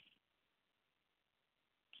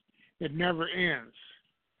 It never ends,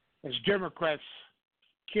 as Democrats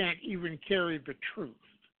can't even carry the truth.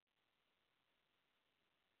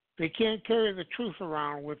 They can't carry the truth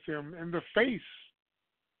around with them in the face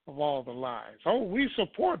of all the lies. Oh, we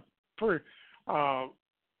support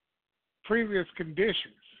previous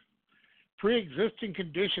conditions, pre-existing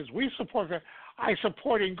conditions. We support that. I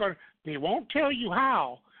support it. They won't tell you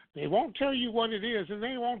how. They won't tell you what it is, and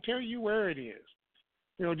they won't tell you where it is.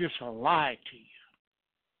 They'll just lie to you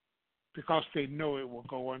because they know it will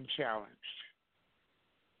go unchallenged.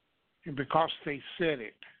 And because they said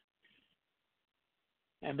it.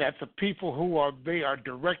 And that the people who they are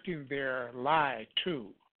directing their lie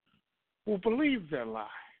to will believe their lie.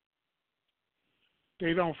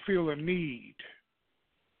 They don't feel a need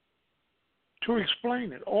to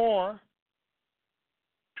explain it or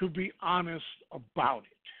to be honest about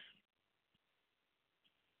it.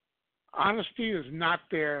 Honesty is not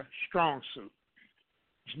their strong suit.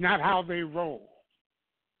 It's not how they roll.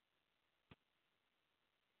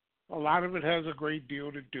 A lot of it has a great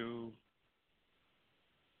deal to do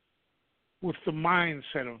with the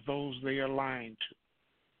mindset of those they are lying to.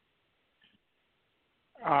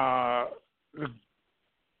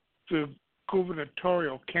 The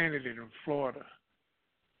gubernatorial candidate in Florida,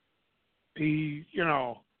 we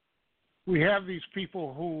have these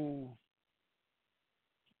people who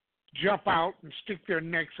jump out and stick their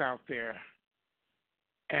necks out there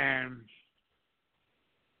and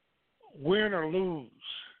win or lose.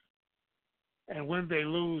 And when they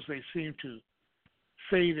lose, they seem to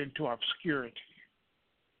fade into obscurity.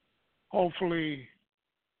 Hopefully,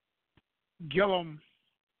 Gillum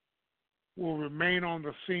will remain on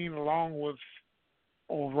the scene along with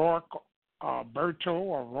O'Rourke, Berto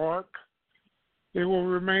O'Rourke. They will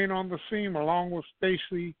remain on the scene along with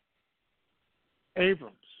Stacey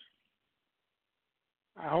Abrams.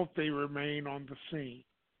 I hope they remain on the scene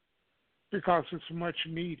because it's much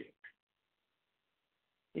needed.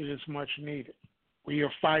 It is much needed. We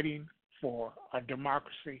are fighting for a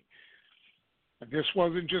democracy. This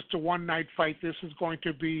wasn't just a one-night fight. This is going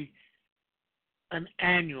to be an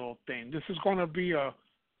annual thing. This is going to be a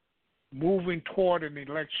moving toward an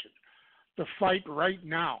election. The fight right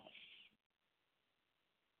now,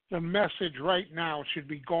 the message right now should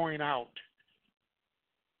be going out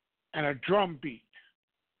and a drumbeat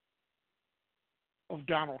of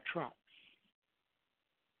Donald Trump.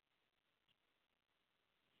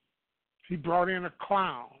 He brought in a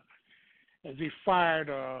clown as he fired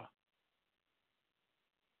a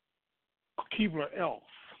Keebler Elf,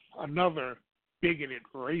 another bigoted,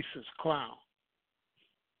 racist clown.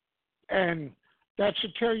 And that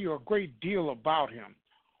should tell you a great deal about him.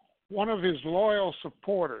 One of his loyal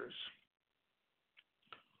supporters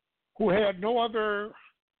who had no other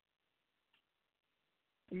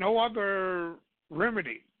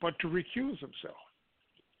remedy but to recuse himself.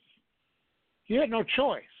 He had no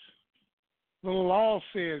choice. The law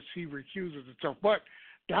says he recuses himself, but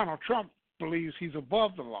Donald Trump believes he's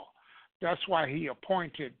above the law. That's why he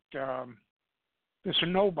appointed Mr.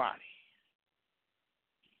 Nobody,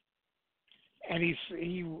 and he's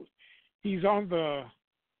on the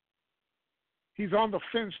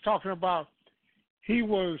fence talking about he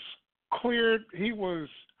was cleared, he was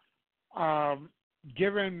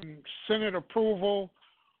given Senate approval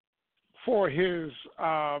for his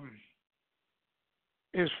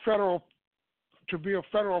federal to be a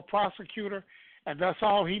federal prosecutor, and that's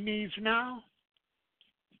all he needs now.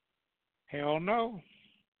 Hell no.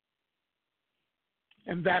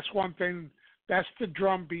 And that's one thing, that's the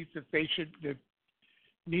drumbeat that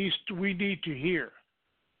we need to hear.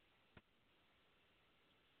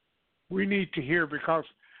 We need to hear because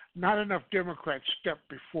not enough Democrats step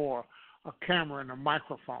before a camera and a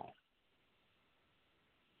microphone.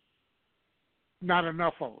 Not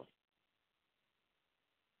enough of them.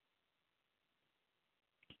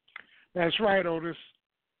 That's right, Otis.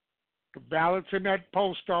 The ballots in that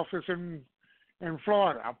post office in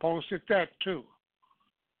Florida, I posted that too.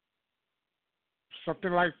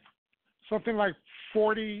 Something like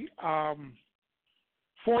 40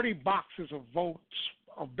 boxes of votes,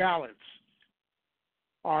 of ballots,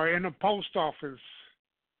 are in a post office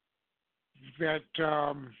that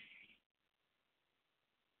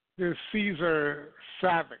this Caesar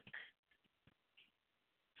Savick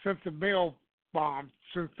sent the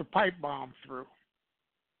pipe bomb through,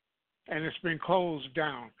 and it's been closed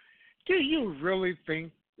down. Do you really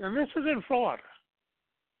think, and this is in Florida,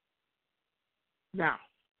 now,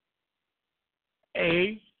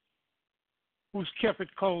 A, who's kept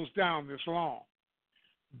it closed down this long?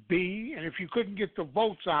 B, and if you couldn't get the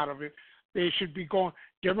votes out of it,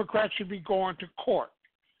 Democrats should be going to court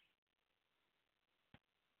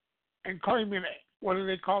and claiming, what do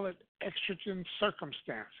they call it, exigent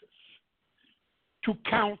circumstances, to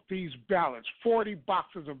count these ballots, 40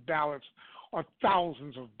 boxes of ballots or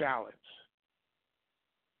thousands of ballots.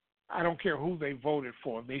 I don't care who they voted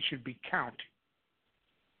for, they should be counted.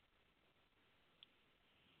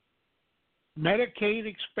 Medicaid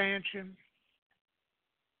expansion,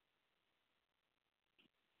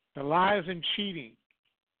 the lies and cheating,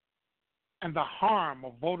 and the harm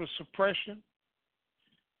of voter suppression.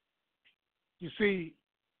 You see,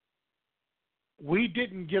 we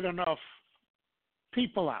didn't get enough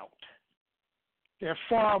people out. There are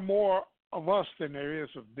far more of us than there is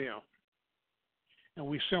of them. And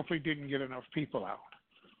we simply didn't get enough people out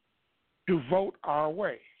to vote our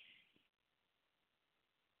way.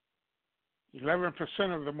 11%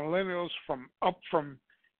 of the millennials up from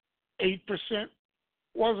 8%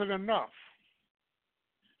 wasn't enough.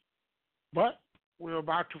 But we're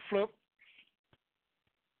about to flip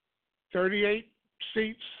 38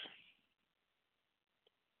 seats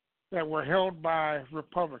that were held by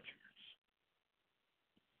Republicans.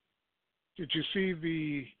 Did you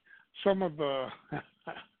see some of the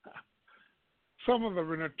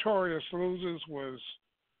notorious losers was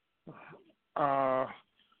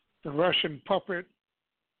the Russian puppet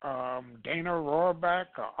Dana Rohrback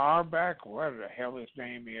or Arback, whatever the hell his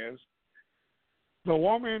name is. The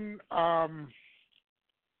woman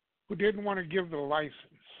who didn't want to give the license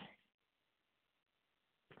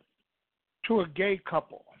to a gay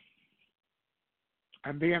couple,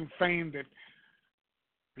 and then feigned that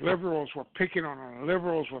liberals were picking on her,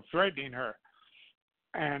 liberals were threatening her,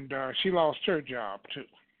 and she lost her job too.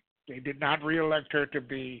 They did not reelect her to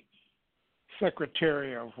be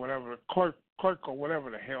secretary of whatever, clerk or whatever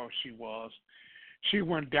the hell she was. She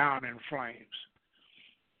went down in flames.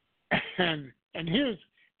 And here's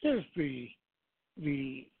the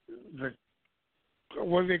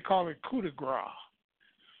what do they call it, coup de grace.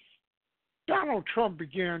 Donald Trump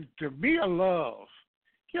began to be a love,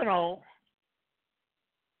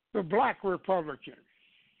 the black Republican.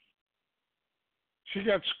 She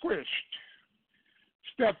got squished,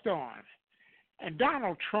 stepped on, and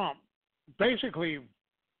Donald Trump basically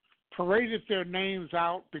paraded their names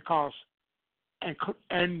out because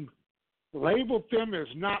and labeled them as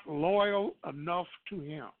not loyal enough to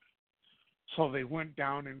him. So they went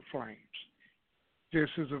down in flames. This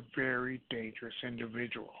is a very dangerous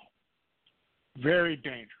individual. Very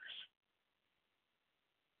dangerous.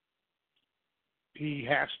 He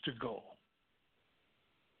has to go.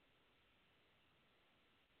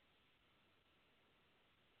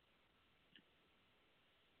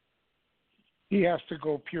 He has to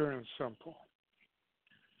go, pure and simple.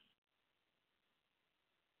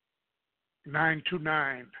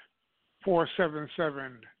 929-477-2867.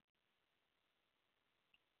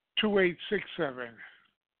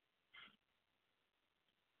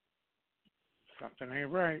 Something ain't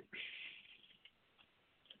right.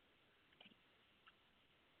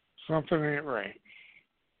 Something ain't right.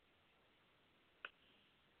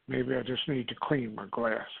 Maybe I just need to clean my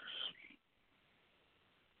glasses.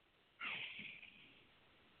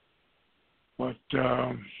 But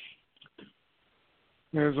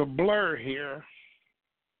there's a blur here,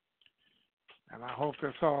 and I hope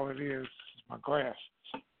that's all it is, my glasses.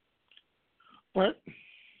 But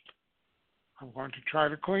I'm going to try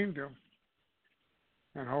to clean them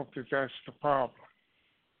and hope that that's the problem.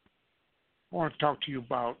 I want to talk to you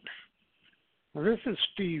about, this is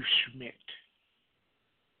Steve Schmidt,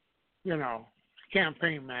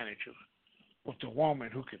 campaign manager of the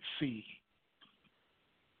woman who could see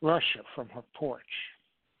Russia from her porch,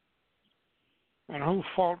 and who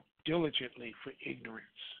fought diligently for ignorance,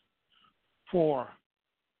 for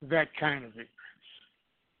that kind of ignorance.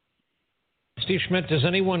 Steve Schmidt, does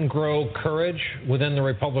anyone grow courage within the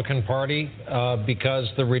Republican Party because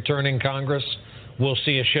the returning Congress will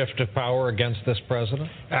see a shift of power against this president?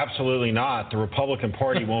 Absolutely not. The Republican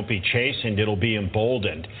Party won't be chastened. It'll be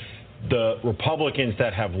emboldened. The Republicans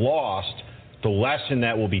that have lost, the lesson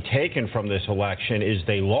that will be taken from this election is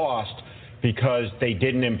they lost because they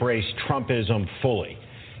didn't embrace Trumpism fully.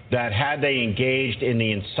 That had they engaged in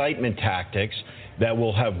the incitement tactics that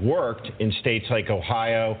will have worked in states like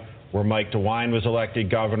Ohio, where Mike DeWine was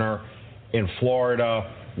elected governor, in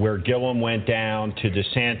Florida, where Gillum went down, to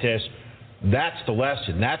DeSantis, that's the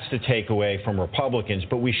lesson. That's the takeaway from Republicans.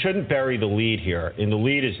 But we shouldn't bury the lead here. And the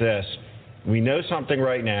lead is this. We know something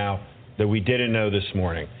right now that we didn't know this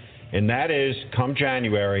morning. And that is, come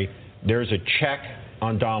January, there's a check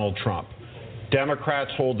on Donald Trump.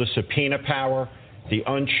 Democrats hold the subpoena power. The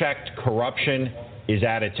unchecked corruption is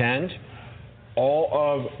at its end. All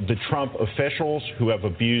of the Trump officials who have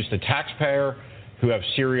abused the taxpayer, who have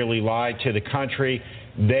serially lied to the country,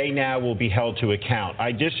 they now will be held to account.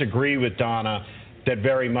 I disagree with Donna that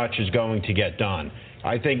very much is going to get done.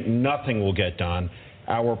 I think nothing will get done.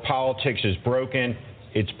 Our politics is broken.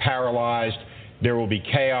 It's paralyzed. There will be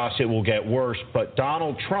chaos. It will get worse. But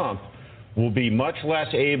Donald Trump will be much less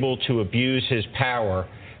able to abuse his power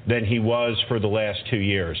than he was for the last 2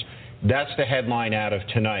 years. That's the headline out of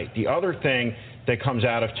tonight. The other thing that comes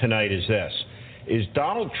out of tonight is this, is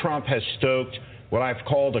Donald Trump has stoked what I've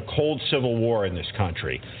called a cold civil war in this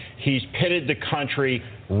country. He's pitted the country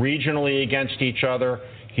regionally against each other.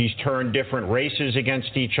 He's turned different races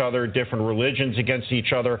against each other, different religions against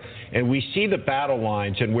each other, and we see the battle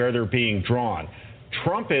lines and where they're being drawn.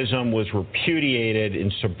 Trumpism was repudiated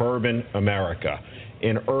in suburban America,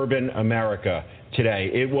 in urban America today.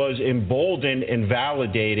 It was emboldened and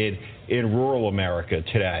validated in rural America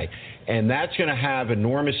today. And that's going to have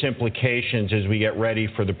enormous implications as we get ready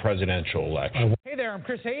for the presidential election. Hey there, I'm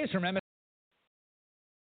Chris Hayes from MS.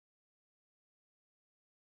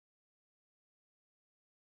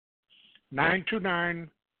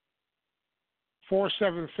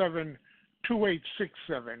 477-2867.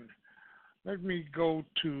 Let me go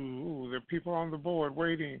to, there are people on the board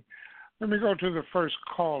waiting. Let me go to the first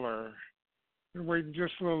caller. Been waiting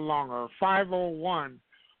just a little longer. 501.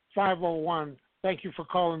 Thank you for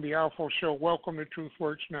calling the ALFO Show. Welcome to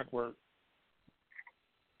TruthWorks Network.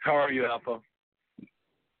 How are you, ALFO?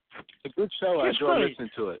 A good show. I enjoy listening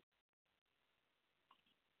to it.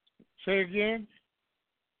 Say again?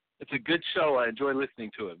 It's a good show. I enjoy listening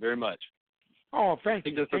to it very much. Oh, thank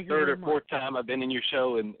you. I think that's the third or fourth time I've been in your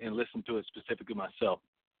show and listened to it specifically myself.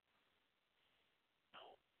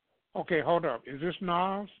 Okay, hold up. Is this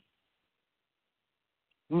Nas?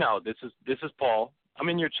 No, this is Paul. I'm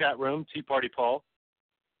in your chat room, Tea Party Paul.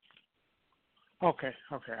 Okay.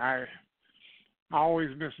 I always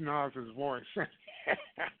miss Nas's voice.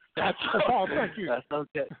 That's Paul, thank you. That's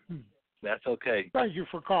okay. That's okay. Thank you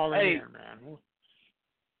for calling in, man.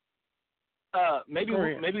 Maybe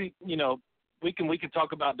we can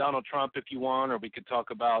talk about Donald Trump if you want, or we could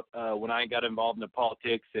talk about when I got involved in the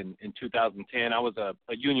politics in 2010. I was a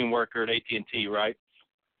union worker at AT&T, right?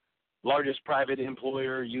 Largest private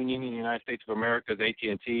employer union in the United States of America is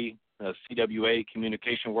AT&T, CWA,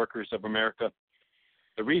 Communication Workers of America.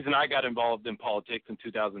 The reason I got involved in politics in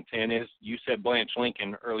 2010 is you said Blanche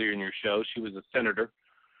Lincoln earlier in your show. She was a senator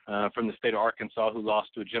from the state of Arkansas who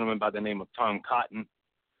lost to a gentleman by the name of Tom Cotton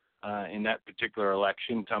in that particular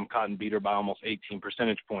election. Tom Cotton beat her by almost 18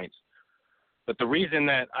 percentage points. But the reason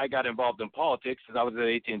that I got involved in politics is I was at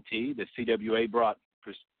AT&T. The CWA brought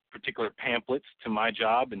particular pamphlets to my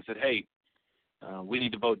job and said, hey, we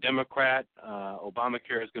need to vote Democrat.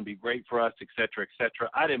 Obamacare is going to be great for us, et cetera, et cetera.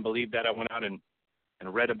 I didn't believe that. I went out and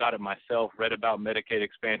read about it myself, read about Medicaid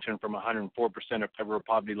expansion from 104% of federal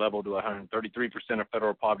poverty level to 133% of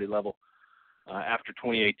federal poverty level. After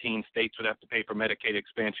 2018, states would have to pay for Medicaid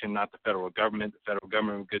expansion, not the federal government. The federal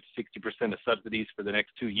government would get 60% of subsidies for the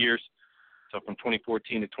next 2 years. So from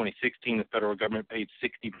 2014 to 2016, the federal government paid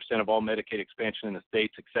 60% of all Medicaid expansion in the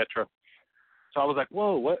states, et cetera. So I was like,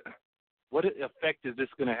 whoa, what effect is this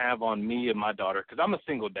going to have on me and my daughter? Because I'm a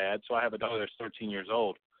single dad, so I have a daughter that's 13 years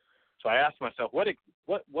old. So I asked myself, what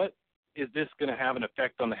is this going to have an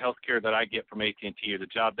effect on the health care that I get from AT&T or the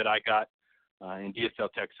job that I got in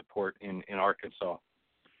DSL tech support in Arkansas?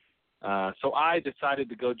 So I decided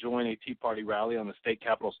to go join a Tea Party rally on the state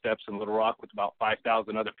capitol steps in Little Rock with about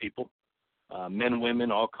 5,000 other people. Men,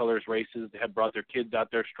 women, all colors, races. They had brought their kids out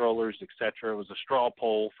there, strollers, etc. It was a straw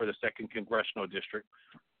poll for the 2nd Congressional District,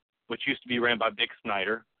 which used to be ran by Vic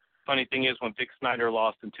Snyder. Funny thing is, when Vic Snyder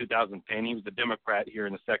lost in 2010, he was a Democrat here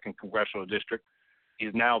in the 2nd Congressional District.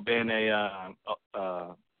 He's now been a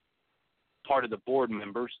part of the board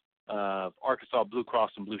members of Arkansas Blue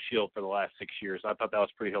Cross and Blue Shield for the last 6 years. I thought that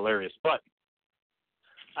was pretty hilarious. But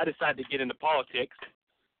I decided to get into politics.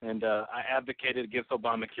 And I advocated against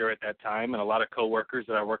Obamacare at that time, and a lot of coworkers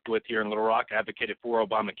that I worked with here in Little Rock advocated for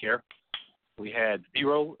Obamacare. We had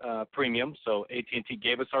zero premium, so AT&T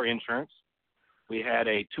gave us our insurance. We had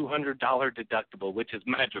a $200 deductible, which is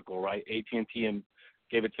magical, right? AT&T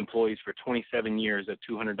gave its employees for 27 years a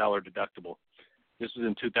 $200 deductible. This was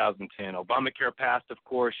in 2010. Obamacare passed, of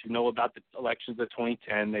course. You know about the elections of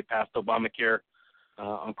 2010. They passed Obamacare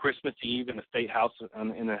on Christmas Eve in the state house,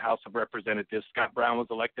 in the House of Representatives. Scott Brown was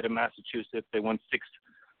elected in Massachusetts. They won 6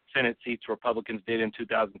 Senate seats. Republicans did in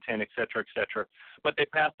 2010, et cetera, et cetera. But they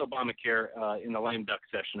passed Obamacare in the lame duck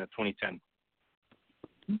session of 2010.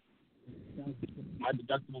 My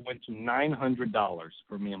deductible went to $900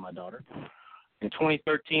 for me and my daughter. In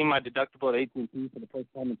 2013, my deductible at AT&T for the first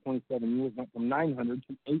time in 27 years went from $900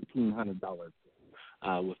 to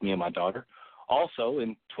 $1,800 with me and my daughter. Also,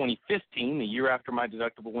 in 2015, the year after my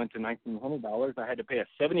deductible went to $1,900, I had to pay a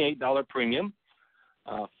 $78 premium,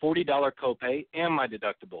 $40 copay, and my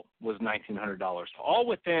deductible was $1,900. All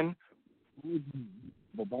within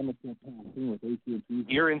Obamacare passing with AT&T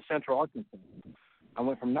here in Central Arkansas. I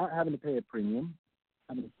went from not having to pay a premium,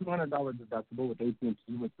 having a $200 deductible with AT&T,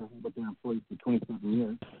 which I had with their employees for 27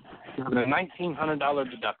 years, to having a $1,900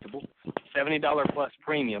 deductible, $70 plus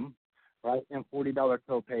premium, right, and $40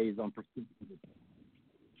 copays on prescriptions.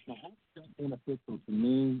 Now, how is that beneficial to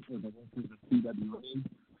me or the workers of CWA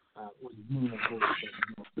or the union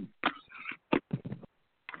employees?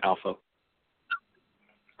 ALFO.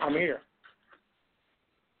 I'm here.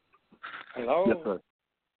 Hello? Yes, sir.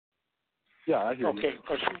 Yeah, I hear you. Okay,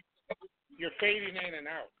 because you're fading in and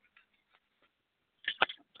out.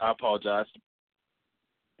 I apologize.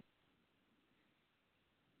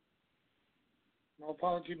 No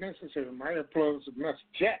apology necessary. My earplugs must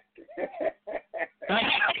jet.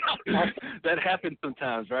 That happens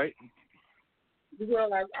sometimes, right?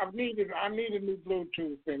 Well, I need a new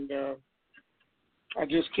Bluetooth, and I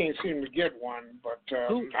just can't seem to get one. But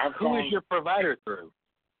who is your provider through?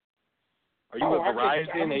 Are you with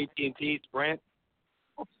Verizon, AT&T, Sprint?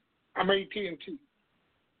 I'm AT&T.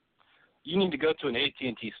 You need to go to an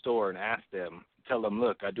AT&T store and ask them. Tell them,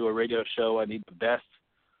 look, I do a radio show. I need the best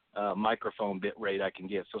microphone bit rate I can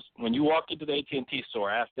get. So when you walk into the AT&T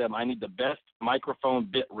store, ask them, I need the best microphone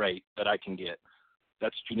bit rate that I can get.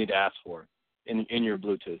 That's what you need to ask for in your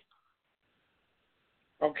Bluetooth.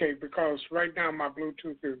 Okay, because right now my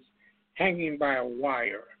Bluetooth is hanging by a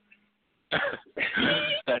wire.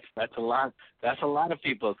 That's a lot. That's a lot of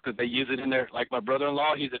people because they use it in their. Like my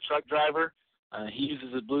brother-in-law, he's a truck driver. He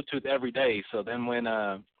uses his Bluetooth every day. So then when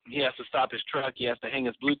he has to stop his truck, he has to hang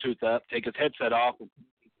his Bluetooth up, take his headset off. And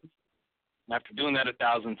after doing that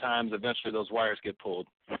 1,000 times, eventually those wires get pulled.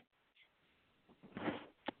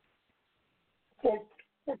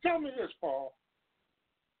 Well, tell me this, Paul.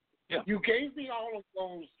 Yeah. You gave me all of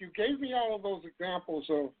those. You gave me all of those examples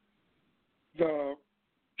of the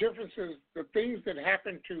differences, the things that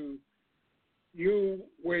happened to you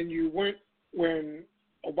when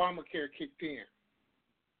Obamacare kicked in.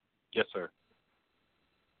 Yes, sir.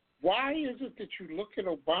 Why is it that you look at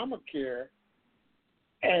Obamacare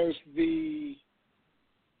as the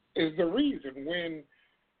reason when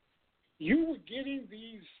you were getting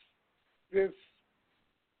this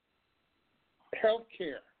health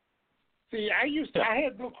care? See, I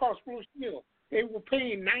had Blue Cross Blue Shield. They were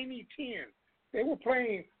paying 90-10. They were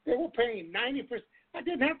paying 90%. I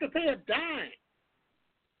didn't have to pay a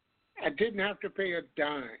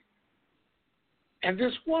dime. And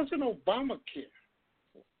this wasn't Obamacare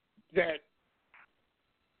that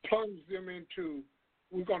plunged them into,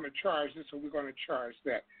 we're going to charge this or we're going to charge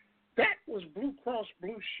that. That was Blue Cross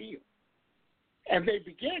Blue Shield. And they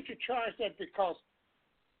began to charge that because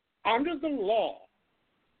under the law,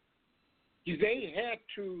 they had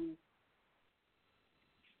to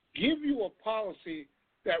give you a policy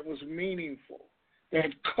that was meaningful,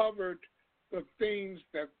 that covered the things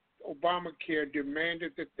that Obamacare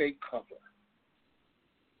demanded that they cover.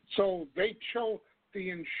 So they chose, the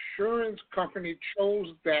insurance company chose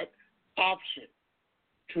that option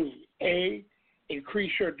to A,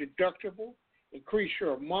 increase your deductible, increase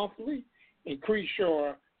your monthly, increase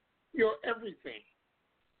your everything.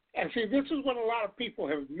 And see, this is what a lot of people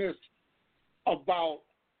have missed about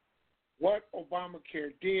what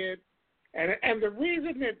Obamacare did. And the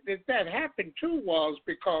reason that happened, too, was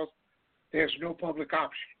because there's no public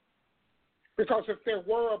option. Because if there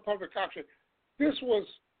were a public option, this was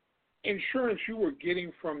insurance you were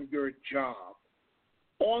getting from your job,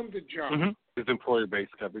 on the job. Mm-hmm. It's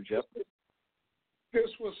employer-based coverage, yep. This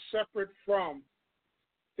was separate from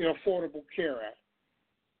the Affordable Care Act.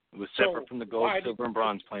 It was separate from the gold, silver, and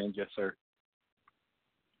bronze plans, yes, sir.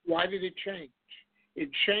 Why did it change? It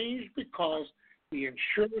changed because the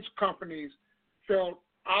insurance companies felt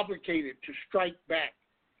obligated to strike back.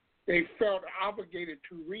 They felt obligated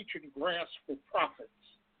to reach and grasp for profits.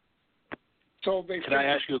 So they. Can I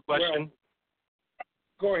ask you a question?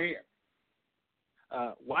 Go ahead.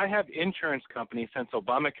 Why have insurance companies, since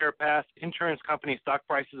Obamacare passed, insurance company stock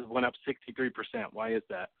prices have went up 63%? Why is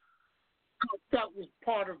that? That was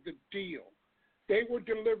part of the deal. They were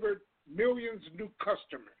delivered millions of new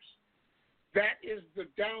customers. That is the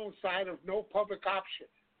downside of no public option.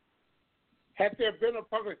 Had there been a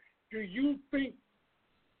public, do you think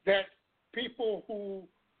that people who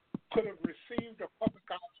could have received a public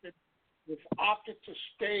option would have opted to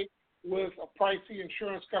stay with a pricey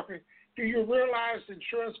insurance company? Do you realize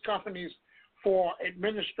insurance companies for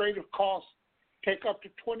administrative costs take up to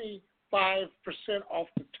 25% off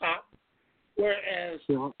the top, whereas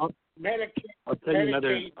Medicaid, I'll tell you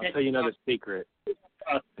another secret,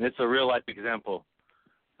 and it's a real life example.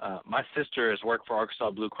 My sister has worked for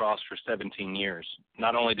Arkansas Blue Cross for 17 years.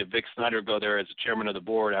 Not only did Vic Snyder go there as the chairman of the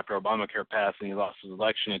board after Obamacare passed and he lost his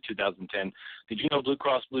election in 2010, did you know Blue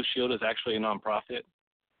Cross Blue Shield is actually a nonprofit?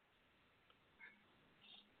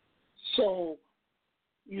 So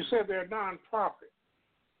you said they're a nonprofit.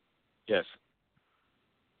 Yes.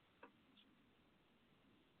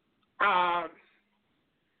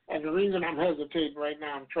 And the reason I'm hesitating right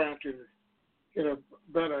now, I'm trying to get a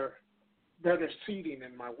better seating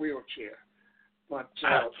in my wheelchair. But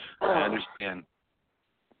I understand.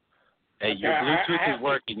 Hey, your Bluetooth is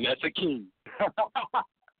working. That's a key.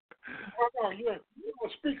 No, you're on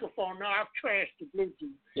speakerphone now. I've trashed the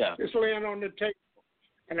Bluetooth. Yeah. It's laying on the table,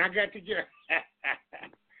 and I got to get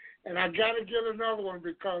another one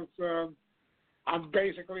because I'm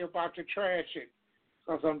basically about to trash it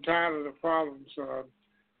because I'm tired of the problems.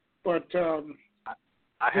 But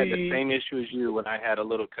I had the same issue as you when I had a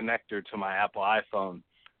little connector to my Apple iPhone.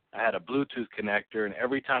 I had a Bluetooth connector, and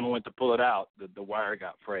every time I went to pull it out, the wire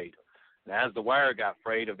got frayed. And as the wire got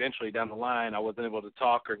frayed, eventually down the line, I wasn't able to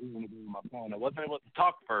talk or even do my phone. I wasn't able to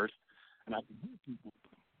talk first, and I could hear people.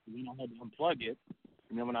 And then I had to unplug it.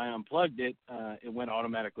 And then when I unplugged it, it went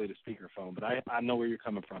automatically to speakerphone. But I know where you're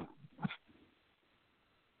coming from.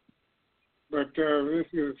 But this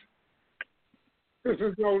is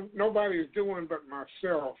nobody's doing but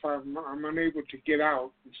myself. I'm unable to get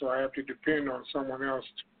out, and so I have to depend on someone else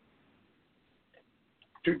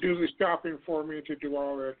to do the shopping for me, to do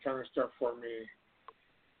all that kind of stuff for me,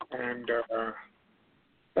 and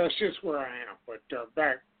that's just where I am. But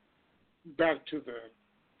back to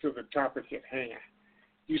the topic at hand.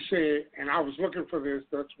 You said, and I was looking for this.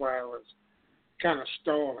 That's why I was kind of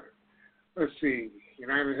stalling. Let's see,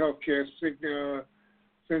 United Healthcare, Cigna,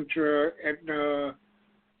 Centra, Aetna.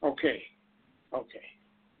 Okay.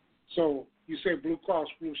 So you say Blue Cross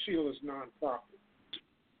Blue Shield is nonprofit.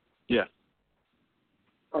 Yeah.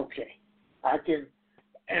 Okay. I've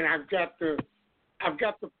got the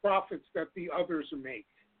profits that the others make.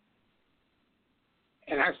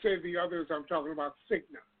 And I say the others, I'm talking about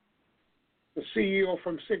Cigna. The CEO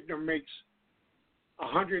from Cigna makes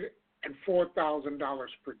 $104,000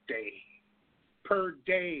 per day. Per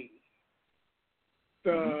day.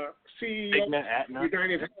 The CEO of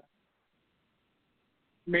United Health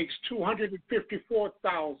makes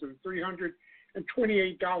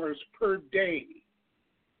 $254,328 per day.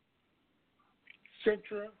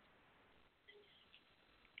 Centra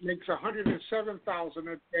makes $107,000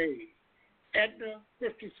 a day. Aetna,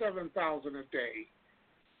 $57,000 a day.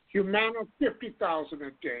 Humana, $50,000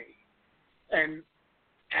 a day. And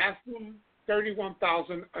Aspen,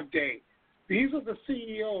 $31,000 a day. These are the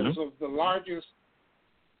CEOs of the largest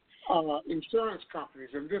insurance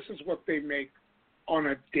companies, and this is what they make on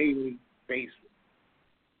a daily basis.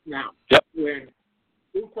 Now, when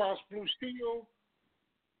Blue Cross Blue Shield,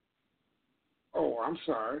 I'm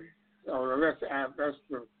sorry. I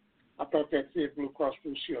thought that said Blue Cross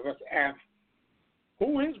Blue Shield. That's ALFO.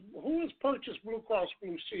 Who has purchased Blue Cross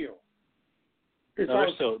Blue Shield? No, they're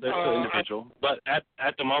still individual, but at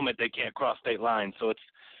the moment they can't cross state lines, so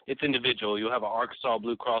it's individual. You'll have an Arkansas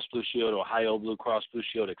Blue Cross Blue Shield, Ohio Blue Cross Blue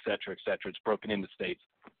Shield, et cetera, et cetera. It's broken into states.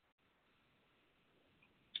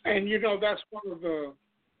 And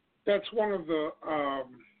that's one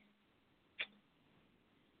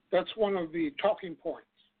of the talking points,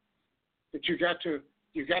 that you got to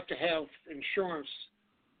have insurance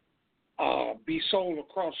be sold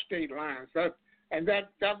across state lines. That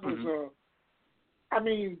was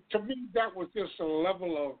to me that was just a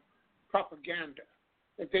level of propaganda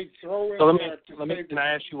that they throw in there. Can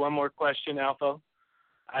I ask you one more question, ALFO?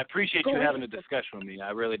 I appreciate you having a discussion with me.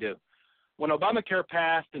 I really do. When Obamacare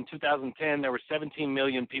passed in 2010, there were 17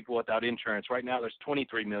 million people without insurance. Right now, there's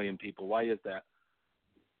 23 million people. Why is that?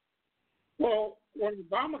 Well, when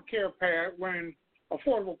Obamacare passed, when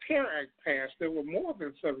Affordable Care Act passed, there were more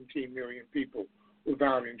than 17 million people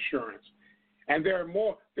without insurance. And there are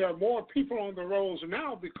more people on the rolls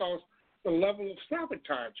now because the level of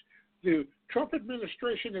sabotage. The Trump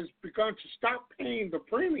administration has begun to stop paying the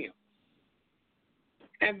premium.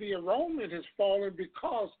 And the enrollment has fallen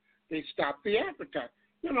because they stopped the advertising.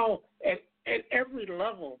 At every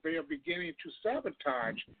level, they are beginning to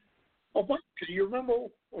sabotage Obamacare. You remember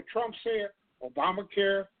what Trump said?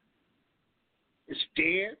 Obamacare is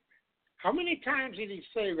dead. How many times did he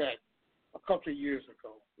say that a couple of years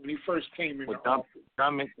ago when he first came into office?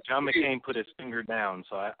 John McCain put his finger down,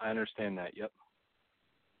 so I understand that. Yep.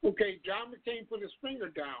 Okay, John McCain put his finger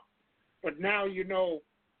down, but now the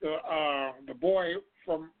boy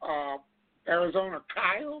from Arizona,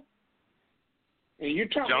 Kyle, and you're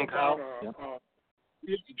talking about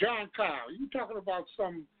John Kyle. You're talking about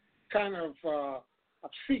some kind of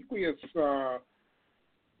obsequious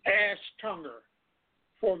ass-tonger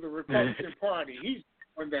for the Republican Party. He's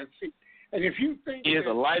on that seat. And if you think he is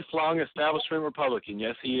a lifelong establishment Republican,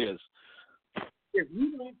 yes, he is. If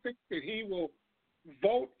you don't think that he will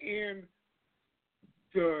vote in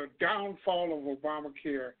the downfall of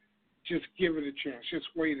Obamacare, just give it a chance.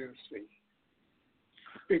 Just wait and see.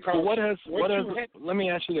 Because let me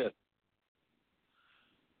ask you this.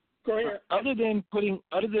 Go ahead. Other than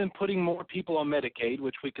putting more people on Medicaid,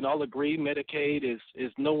 which we can all agree Medicaid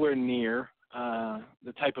is nowhere near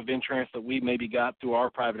the type of insurance that we maybe got through our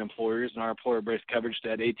private employers and our employer-based coverage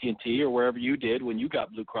at AT&T or wherever you did when you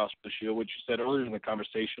got Blue Cross Blue Shield, which you said earlier in the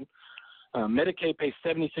conversation. Medicaid pays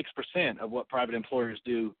 76% of what private employers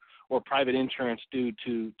do or private insurance do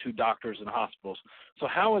to doctors and hospitals. So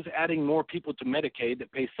how is adding more people to Medicaid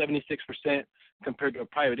that pays 76% compared to a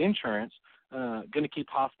private insurance going to keep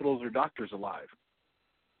hospitals or doctors alive?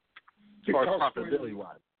 As far as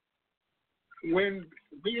profitability-wise. When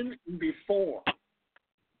before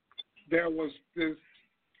there was this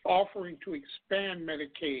offering to expand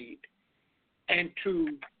Medicaid, and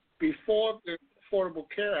before the Affordable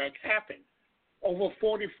Care Act happened, over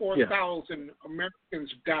 44,000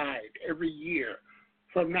 Americans died every year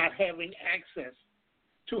from not having access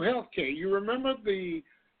to health care. You remember the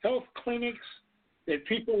health clinics that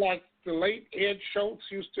people like the late Ed Schultz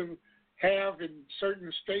used to have in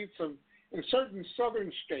certain states, in certain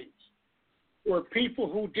southern states, where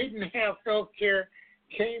people who didn't have health care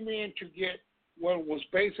came in to get what was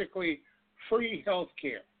basically free health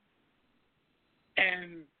care.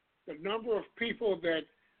 And the number of people that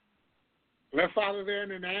left out of there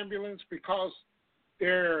in an ambulance because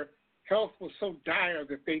their health was so dire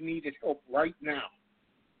that they needed help right now.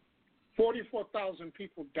 44,000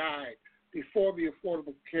 people died before the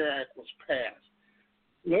Affordable Care Act was passed.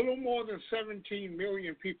 Little more than 17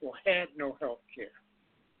 million people had no health care.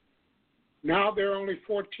 Now there are only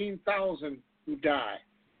 14,000 who die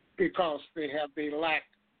because they lack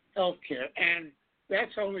health care. And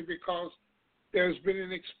that's only because there's been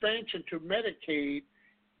an expansion to Medicaid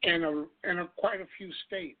in quite a few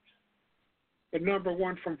states. The number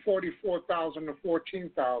went from 44,000 to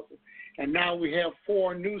 14,000. And now we have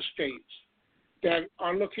 4 new states that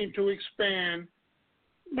are looking to expand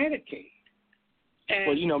Medicaid. And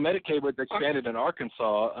well, Medicaid was expanded in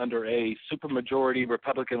Arkansas under a supermajority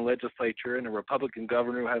Republican legislature and a Republican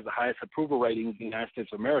governor who has the highest approval rating in the United States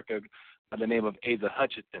of America by the name of Asa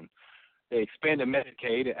Hutchinson. They expanded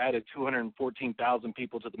Medicaid, added 214,000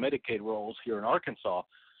 people to the Medicaid rolls here in Arkansas,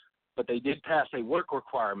 but they did pass a work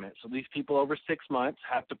requirement. So these people over 6 months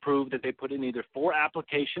have to prove that they put in either 4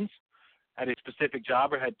 applications at a specific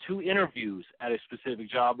job or had 2 interviews at a specific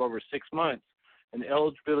job over 6 months. And the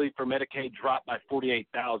eligibility for Medicaid dropped by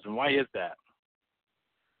 48,000. Why is that?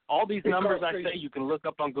 All these numbers I say you can look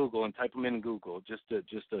up on Google and type them in Google just to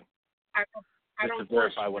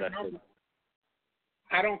verify what I said.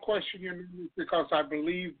 I don't question your numbers because I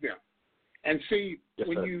believe them. And see,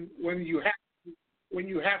 when you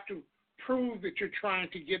have to prove that you're trying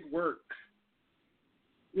to get work,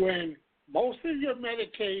 when most of your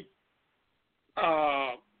Medicaid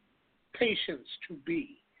patients to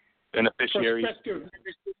be beneficiaries,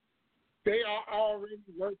 they are already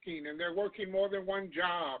working, and they're working more than one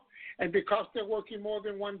job. And because they're working more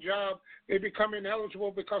than one job, they become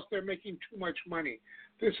ineligible because they're making too much money.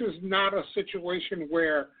 This is not a situation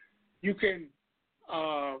where you can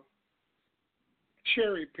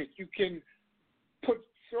cherry pick. You can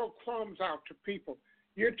throw crumbs out to people.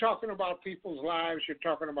 You're talking about people's lives. You're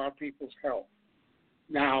talking about people's health.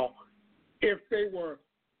 Now, if they were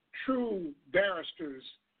true barristers,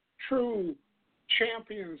 true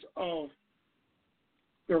champions of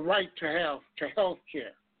the right to health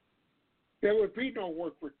care, there would be no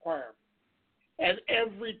work requirement. At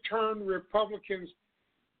every turn, Republicans,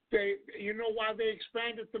 you know why they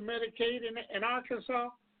expanded the Medicaid in Arkansas?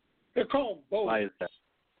 They're called voters. Why is that?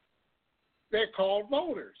 They're called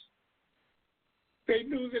voters. They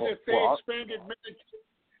knew that if they expanded Medicaid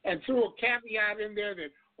and threw a caveat in there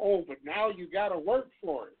that, but now you got to work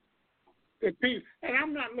for it. And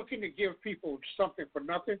I'm not looking to give people something for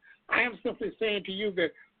nothing. I am simply saying to you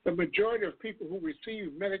that the majority of people who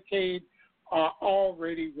receive Medicaid are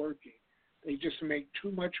already working. They just make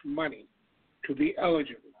too much money to be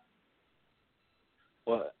eligible.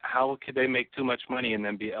 Well, how could they make too much money and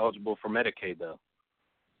then be eligible for Medicaid, though?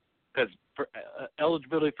 Because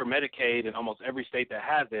eligibility for Medicaid in almost every state that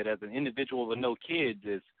has it, as an individual with no kids,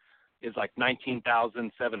 is like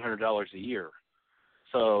 $19,700 a year.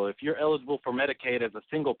 So if you're eligible for Medicaid as a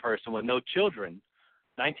single person with no children,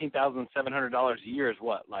 $19,700 a year is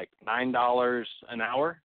what, like $9 an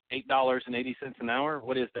hour, $8.80 an hour?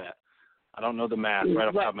 What is that? I don't know the math right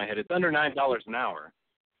off the top of my head. It's under $9 an hour.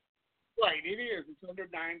 Right, it is. It's under $9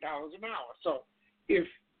 an hour. So if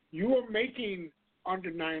you are making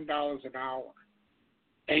under $9 an hour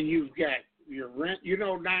and you've got your rent,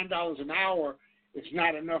 $9 an hour is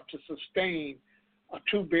not enough to sustain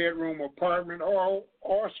a 2-bedroom apartment or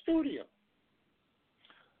a studio.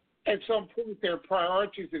 At some point, there are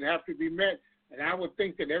priorities that have to be met, and I would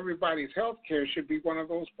think that everybody's health care should be one of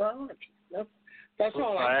those priorities. That's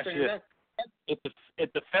all I'm saying.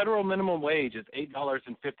 If the federal minimum wage is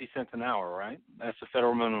 $8.50 an hour, right? That's the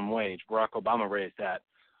federal minimum wage. Barack Obama raised that.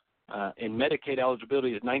 And Medicaid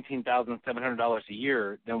eligibility is $19,700 a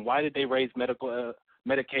year. Then why did they raise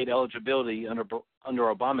Medicaid eligibility under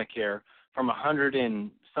Obamacare from 100 and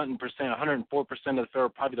something percent, 104% of the federal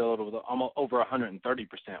population to almost over 130%?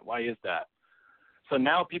 Why is that? So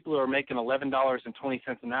now people who are making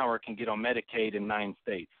 $11.20 an hour can get on Medicaid in 9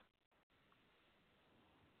 states.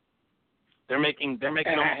 They're making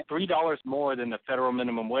almost $3 more than the federal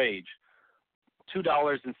minimum wage,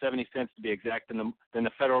 $2.70 to be exact than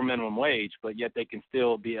the federal minimum wage, but yet they can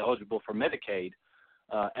still be eligible for Medicaid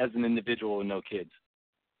as an individual with no kids.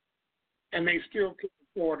 And they still can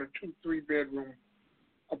afford a 2-3 bedroom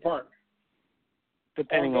apartment.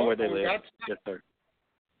 Depending on where they live. Yes, sir.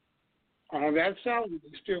 On that salary,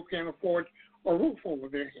 they still can't afford a roof over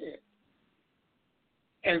their head.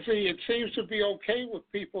 And see, it seems to be okay with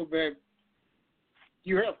people that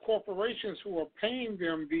you have corporations who are paying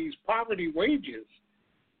them these poverty wages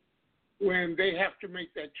when they have to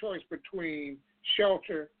make that choice between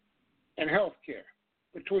shelter and health care,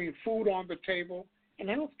 between food on the table and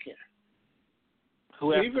health care.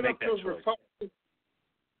 Who has to make that choice?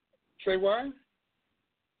 Say what?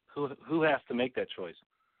 Who has to make that choice?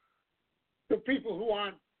 The people who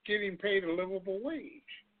aren't getting paid a livable wage.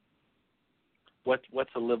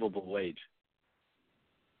 What's a livable wage?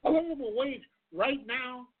 A livable wage right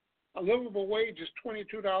now, a livable wage is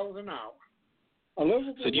 $22 an hour.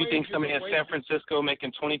 So do you think somebody in San Francisco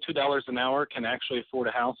making $22 an hour can actually afford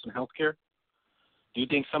a house and health care? Do you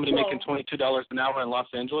think somebody making $22 an hour in Los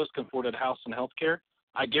Angeles can afford a house and health care?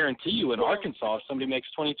 I guarantee you in Arkansas, if somebody makes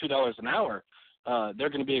 $22 an hour, they're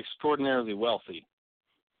going to be extraordinarily wealthy.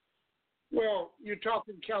 Well, you're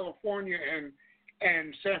talking California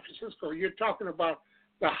and San Francisco. You're talking about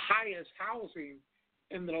the highest housing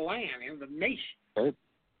in the land, in the nation. Okay.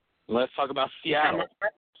 Let's talk about Seattle.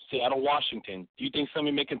 Seattle, Washington. Do you think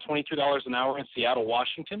somebody making $22 an hour in Seattle,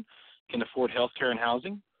 Washington can afford health care and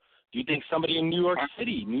housing? Do you think somebody in New York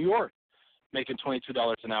City, New York, making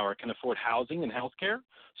 $22 an hour can afford housing and health care?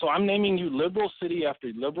 So I'm naming you liberal city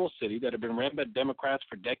after liberal city that have been ran by Democrats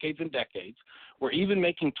for decades and decades, where even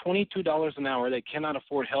making $22 an hour, they cannot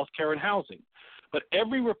afford health care and housing. But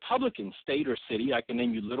every Republican state or city, I can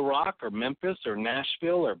name you Little Rock or Memphis or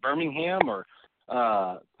Nashville or Birmingham or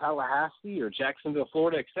Tallahassee or Jacksonville,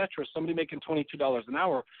 Florida, etc., somebody making $22 an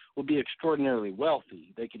hour will be extraordinarily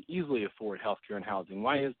wealthy. They can easily afford health care and housing.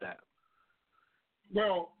 Why is that?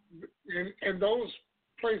 Well, in those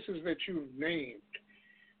places that you named,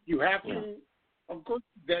 you have to agree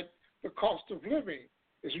that the cost of living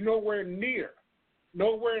is nowhere near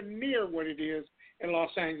what it is in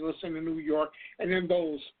Los Angeles and in New York and in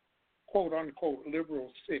those quote-unquote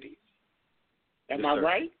liberal cities. Am I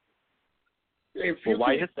right? Well,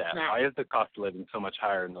 why is that? Why is the cost of living so much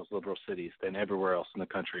higher in those liberal cities than everywhere else in the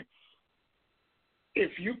country?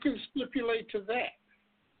 If you can stipulate to that,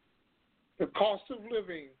 the cost of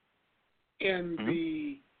living in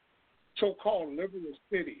the so-called liberal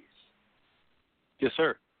cities, yes,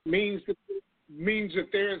 sir, means that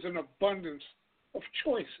there is an abundance of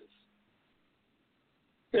choices.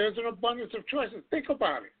 There's an abundance of choices. Think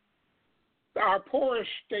about it. Our poorest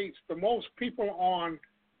states, the most people on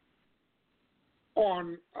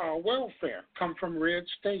welfare come from red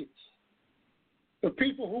states. The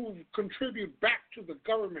people who contribute back to the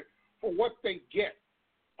government for what they get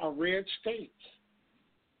are red states.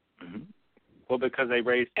 Mm-hmm. Well, because they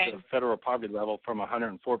raised the federal poverty level from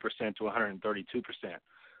 104% to 132%.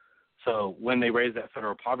 So when they raise that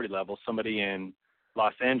federal poverty level, somebody in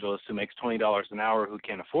Los Angeles who makes $20 an hour who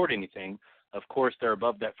can't afford anything, of course they're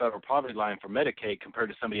above that federal poverty line for Medicaid compared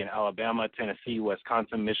to somebody in Alabama, Tennessee,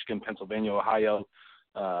 Wisconsin, Michigan, Pennsylvania, Ohio,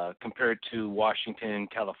 compared to Washington,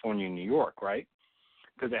 California, and New York, right?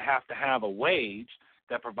 Because they have to have a wage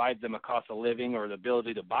that provides them a cost of living or the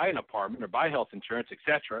ability to buy an apartment or buy health insurance,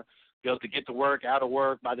 etc., be able to get to work, out of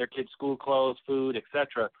work, buy their kids' school clothes, food,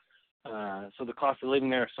 etc. So the cost of living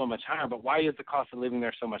there is so much higher. But why is the cost of living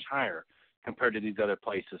there so much higher compared to these other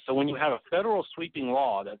places? So when you have a federal sweeping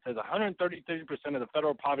law that says 133% of the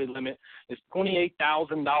federal poverty limit is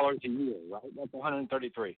 $28,000 a year, right? That's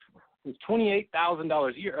 133. It's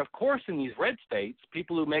 $28,000 a year. Of course, in these red states,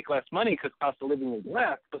 people who make less money because cost of living is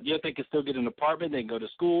less, but yet they can still get an apartment, they can go to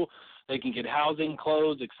school, they can get housing,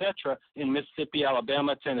 clothes, etc. In Mississippi,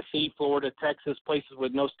 Alabama, Tennessee, Florida, Texas, places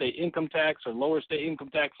with no state income tax or lower state income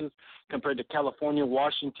taxes compared to California,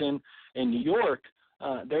 Washington, and New York,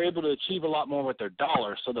 they're able to achieve a lot more with their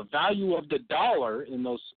dollar. So the value of the dollar in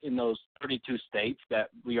those 32 states that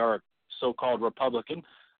we are so-called Republican,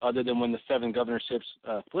 other than when the 7 governorships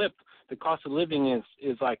flipped, the cost of living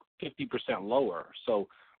is like 50% lower. So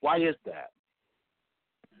why is that?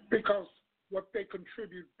 Because what they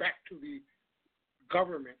contribute back to the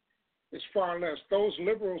government is far less. Those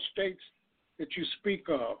liberal states that you speak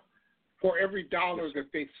of, for every dollar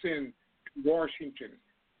that they send to Washington,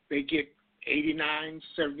 they get 89,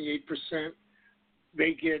 78%.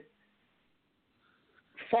 They get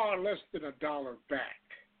far less than $1 back.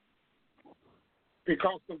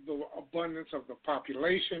 because of the abundance of the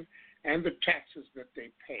population and the taxes that they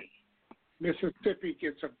pay. Mississippi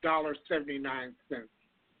gets $1.79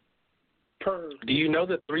 per. Do you know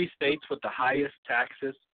the 3 states with the highest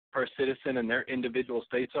taxes per citizen in their individual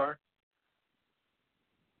states are?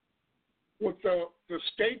 With the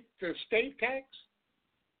state tax?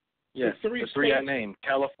 Yes, the three I states? named: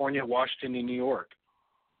 California, Washington, and New York.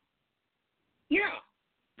 Yeah.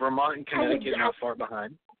 Vermont and Connecticut not far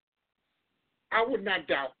behind. I would not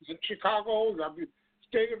doubt that Chicago, the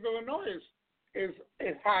state of Illinois, is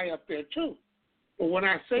high up there too. But when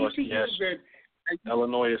I say to you that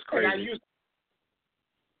Illinois is crazy.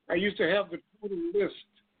 I used to have the total list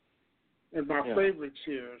in my favorites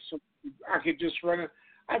here, so I could just run it.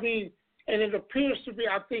 I mean, and it appears to be,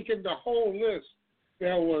 I think in the whole list,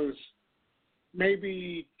 there was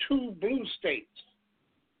maybe 2 blue states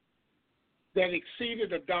that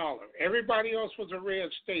exceeded $1. Everybody else was a red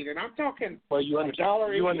state, and I'm talking. Well, you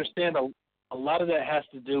understand a lot of that has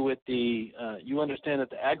to do with the. You understand that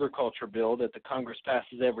the agriculture bill that the Congress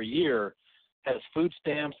passes every year has food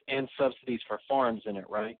stamps and subsidies for farms in it,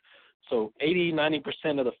 right? So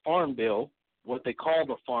 80-90% of the farm bill, what they call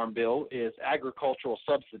the farm bill, is agricultural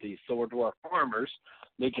subsidies. So to our farmers,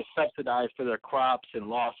 they get subsidized for their crops and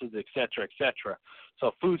losses, et cetera, et cetera.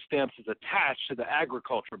 So food stamps is attached to the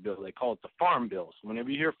agriculture bill. They call it the farm bill. So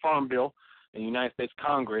whenever you hear farm bill in the United States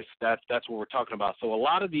Congress, that's what we're talking about. So a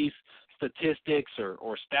lot of these statistics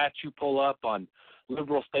or stats you pull up on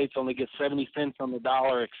liberal states only get 70 cents on the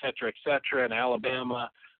dollar, et cetera, and Alabama,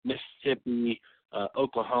 Mississippi,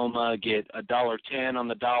 Oklahoma get $1.10 on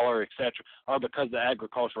the dollar, et cetera, are because of the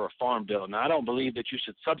agricultural farm bill. Now, I don't believe that you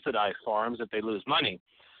should subsidize farms if they lose money,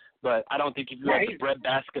 but I don't think if you have the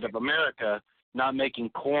breadbasket of America not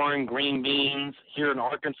making corn, green beans, here in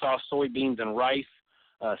Arkansas, soybeans and rice.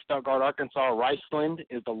 Stuttgart, Arkansas, Riceland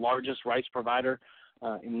is the largest rice provider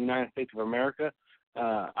in the United States of America.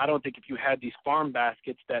 I don't think if you had these farm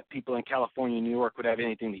baskets that people in California and New York would have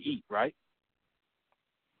anything to eat, right?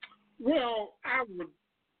 Well, I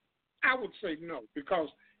would say no, because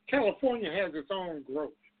California has its own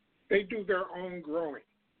growth. They do their own growing.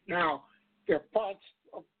 Now, there are parts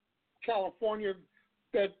of California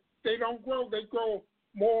that they don't grow. They grow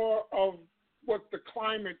more of what the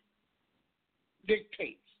climate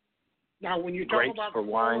dictates. Now, when you talk grapes about for corn,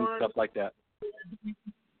 wine, stuff like that.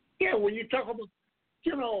 Yeah, when you talk about,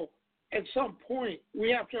 at some point we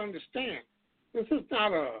have to understand this is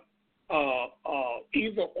not a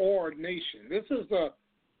either or nation. This is a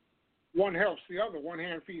one helps the other, one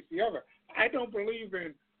hand feeds the other. I don't believe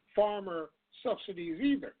in farmer subsidies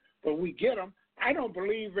either, but we get them. I don't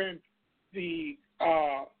believe in the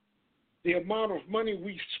amount of money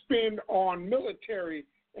we spend on military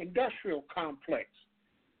industrial complex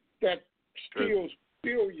that steals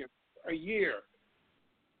billions a year.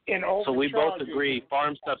 So we both agree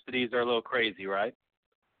farm subsidies are a little crazy, right?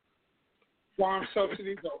 Farm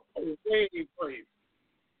subsidies are way crazy.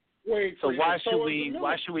 So why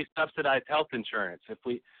should we subsidize health insurance?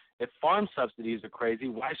 If farm subsidies are crazy,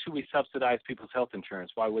 why should we subsidize people's health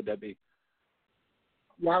insurance? Why would that be?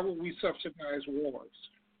 Why would we subsidize wars?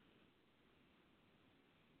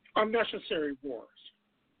 Unnecessary wars.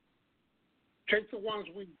 Take the ones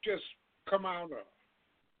we've just come out of.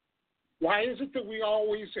 Why is it that we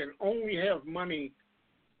always and only have money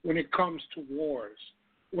when it comes to wars,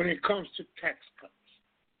 when it comes to tax cuts,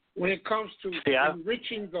 when it comes to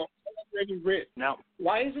enriching the already rich? Now,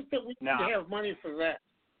 why is it that we don't have money for that?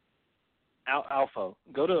 ALFO,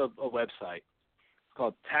 go to a website. It's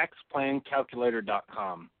called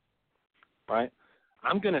taxplancalculator.com, right?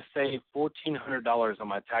 I'm going to save $1,400 on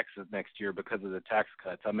my taxes next year because of the tax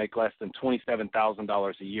cuts. I make less than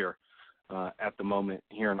 $27,000 a year at the moment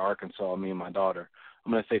here in Arkansas, me and my daughter.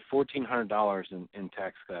 I'm going to save $1,400 in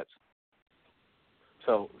tax cuts.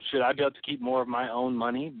 So should I be able to keep more of my own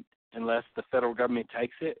money unless the federal government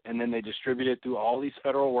takes it and then they distribute it through all these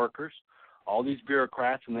federal workers, all these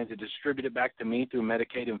bureaucrats, and then they distribute it back to me through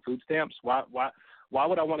Medicaid and food stamps? Why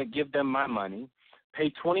would I want to give them my money, pay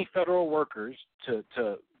 20 federal workers to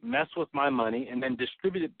mess with my money, and then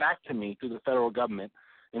distribute it back to me through the federal government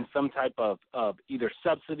in some type of either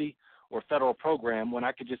subsidy or federal program when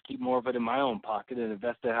I could just keep more of it in my own pocket and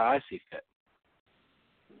invest it how I see fit?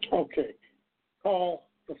 Okay. Paul,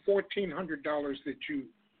 the $1,400 that you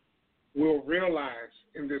will realize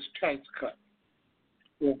in this tax cut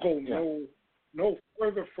will go no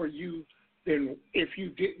further for you than if you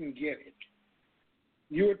didn't get it.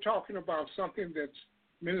 You were talking about something that's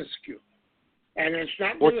minuscule, and it's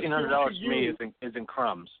not $1,400 to me is in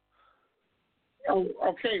crumbs. Oh,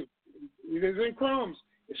 okay, it is in crumbs.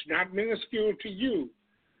 It's not minuscule to you,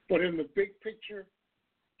 But in the big picture,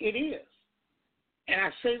 it is. And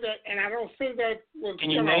I say that, and I don't say that with.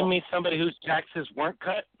 Can you name me somebody whose taxes weren't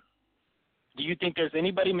cut? Do you think there's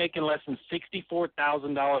anybody making less than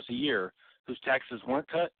 $64,000 a year whose taxes weren't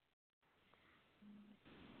cut?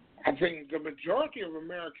 I think the majority of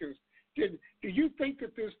Americans did. Do you think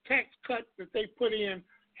that this tax cut that they put in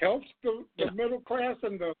helps the middle class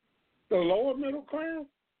and the lower middle class?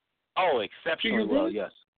 Oh, exceptionally well,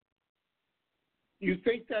 yes. You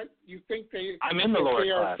think that? You think they? I'm in the lower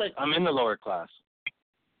class. I'm in the lower class,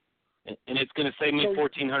 and it's going to save me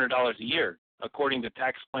 $1,400 a year, according to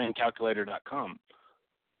TaxPlanCalculator.com.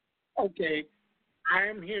 Okay, I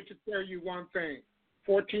am here to tell you one thing: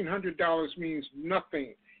 $1,400 means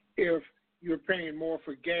nothing if you're paying more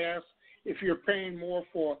for gas, if you're paying more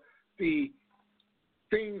for the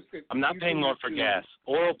things that. I'm not paying more for gas.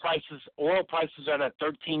 Oil prices are at a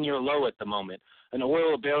 13-year low at the moment. An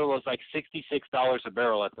oil barrel is like $66 a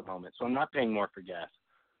barrel at the moment, so I'm not paying more for gas.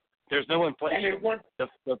 There's no inflation. The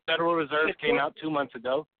Federal Reserve came out 2 months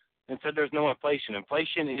ago and said there's no inflation.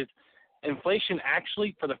 Inflation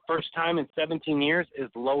actually, for the first time in 17 years, is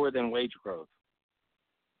lower than wage growth.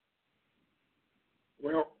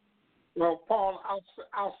 Well, Paul,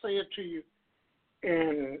 I'll say it to you,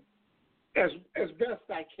 and as best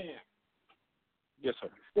I can. Yes, sir.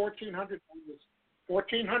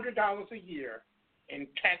 $1,400 a year in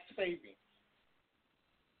tax savings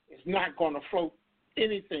is not going to float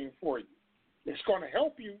anything for you. It's going to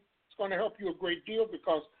help you. It's going to help you a great deal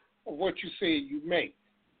because of what you say you make.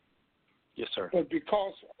 Yes, sir. But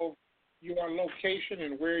because of your location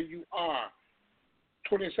and where you are,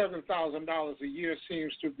 $27,000 a year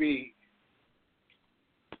seems to be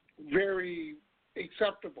very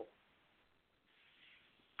acceptable.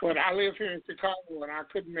 But I live here in Chicago, and I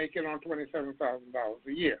couldn't make it on $27,000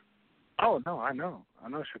 a year. Oh, no, I know.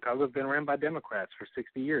 Chicago's been ran by Democrats for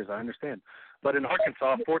 60 years. I understand. But in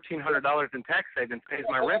Arkansas, $1,400 in tax savings pays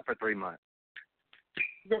my rent for 3 months.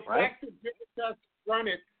 The fact that Democrats run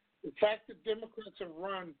it, the fact that Democrats have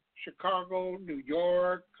run Chicago, New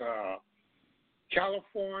York,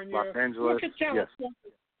 California. Los Angeles, look at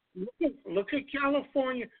California. Yes. Look at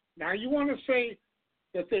California. Now, you want to say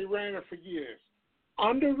that they ran it for years.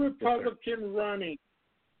 Under Republican running,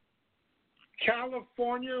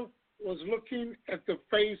 California was looking at the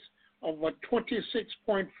face of a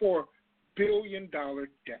 $26.4 billion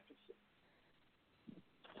deficit.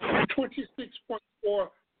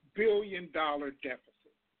 $26.4 billion deficit.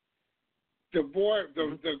 The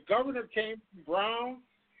governor came, Brown,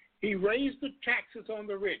 he raised the taxes on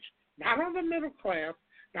the rich, not on the middle class,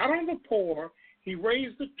 not on the poor. He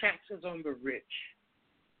raised the taxes on the rich.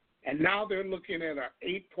 And now they're looking at an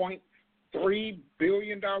 $8.3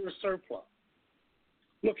 billion surplus.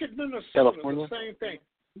 Look at Minnesota, California. The same thing.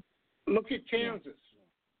 Look at Kansas.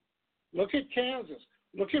 Look at Kansas.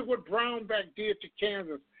 Look at what Brownback did to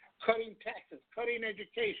Kansas, cutting taxes, cutting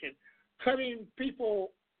education, cutting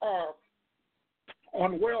people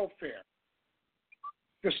on welfare.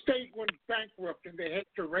 The state went bankrupt and they had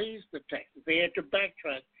to raise the taxes. They had to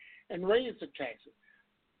backtrack and raise the taxes.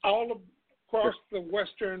 All across the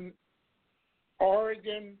western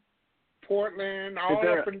Oregon, Portland, all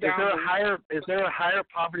up and down. Is there a higher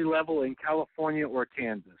poverty level in California or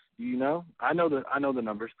Kansas? Do you know? I know the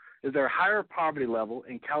numbers. Is there a higher poverty level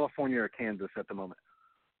in California or Kansas at the moment?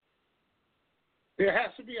 There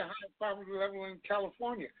has to be a higher poverty level in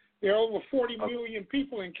California. There are over 40 million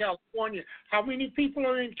people in California. How many people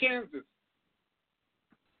are in Kansas?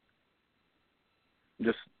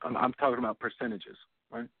 I'm talking about percentages,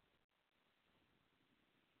 right?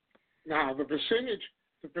 Now the percentage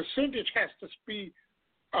has to be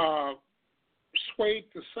swayed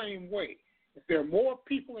the same way. If there are more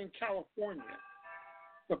people in California,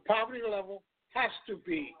 the poverty level has to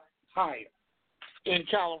be higher in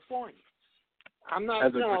California. I'm not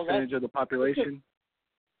as a percentage of the population.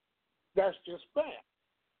 That's just math.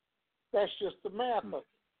 That's just the math of it.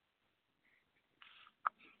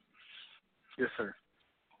 Yes, sir.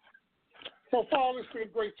 So, Paul, it's been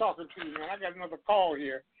great talking to you, man. I got another call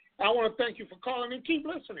here. I want to thank you for calling and keep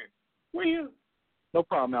listening. We're here. No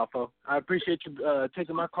problem, ALFO. I appreciate you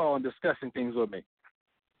taking my call and discussing things with me.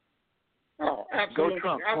 Oh, absolutely. Go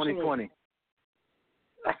Trump, absolutely. 2020.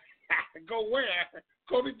 Go where?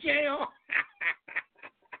 Go to jail?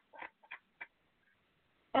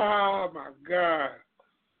 Oh, my God.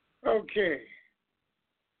 Okay.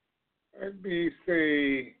 Let me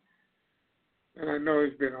see. And I know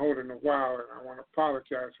it's been holding a while, and I want to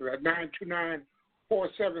apologize for that.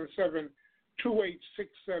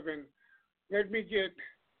 929-477-2867. Let me get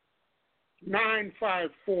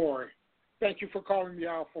 954. Thank you for calling the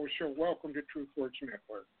ALFO Show. Welcome to Truth Works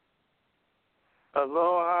Network.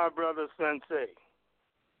 Aloha, brother Sensei.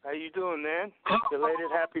 How you doing, man?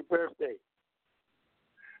 Belated happy birthday.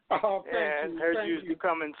 Oh, thank you. You. Heard thank you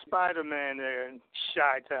becoming Spider-Man there in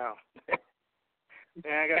Chi-Town.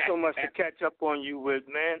 Man, I got so much to catch up on you with,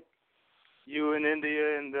 man. You and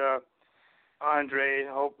India and Andre.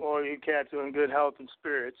 Hope all you cats are in good health and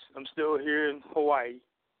spirits. I'm still here in Hawaii.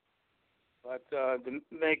 But to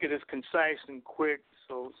make it as concise and quick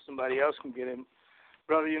so somebody else can get in.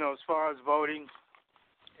 Brother, as far as voting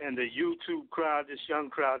and the YouTube crowd, this young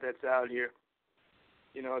crowd that's out here,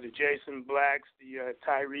 the Jason Blacks, the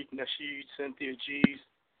Tyreek Nasheed, Cynthia G's,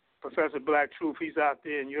 Professor Black Truth, he's out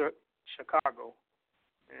there in Chicago.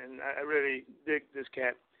 And I really dig this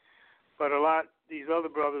cat. But these other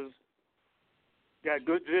brothers got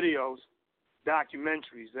good videos,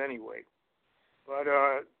 documentaries anyway. But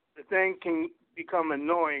the thing can become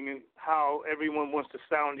annoying in how everyone wants to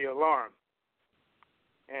sound the alarm.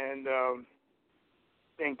 And I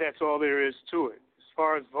think that's all there is to it. As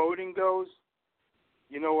far as voting goes,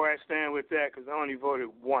 you know where I stand with that because I only voted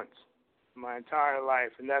once in my entire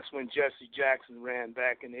life, and that's when Jesse Jackson ran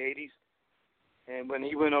back in the 80s. And when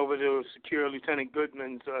he went over to secure Lieutenant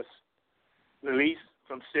Goodman's release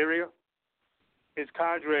from Syria, his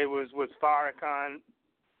cadre was with Farrakhan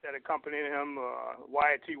that accompanied him,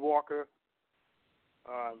 Wyatt T. Walker,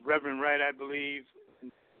 Reverend Wright, I believe,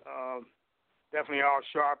 definitely Al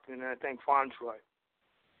Sharpton, and I think Fontroy.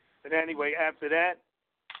 But anyway, after that,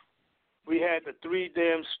 we had the three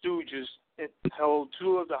damn stooges that held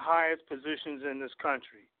two of the highest positions in this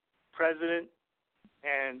country, President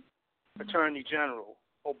and Attorney General,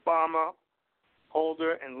 Obama,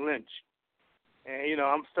 Holder, and Lynch. And,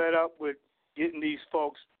 I'm fed up with getting these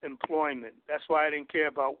folks employment. That's why I didn't care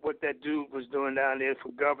about what that dude was doing down there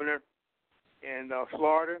for governor in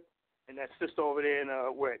Florida and that sister over there in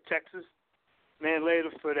Texas. Man,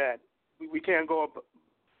 later for that. We can't go up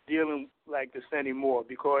dealing like this anymore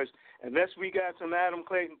because unless we got some Adam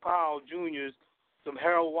Clayton Powell Jr.'s, some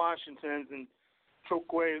Harold Washingtons, and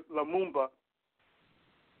Chokwe Lumumba,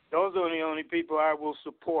 those are the only people I will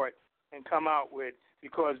support and come out with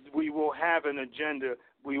because we will have an agenda.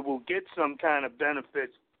 We will get some kind of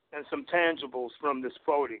benefits and some tangibles from this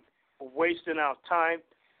voting. We're wasting our time,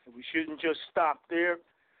 and we shouldn't just stop there.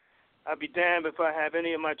 I'd be damned if I have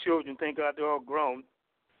any of my children think they're all grown.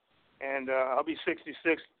 And I'll be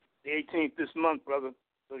 66 the 18th this month, brother.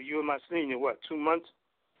 So you and my senior, 2 months?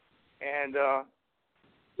 And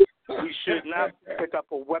we should not pick up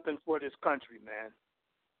a weapon for this country, man.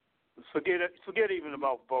 Forget even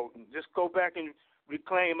about voting. Just go back and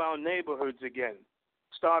reclaim our neighborhoods again.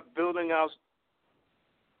 Start building out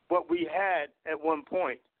what we had at one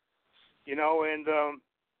point, and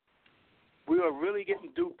we are really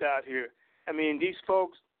getting duped out here. I mean, these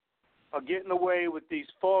folks are getting away with these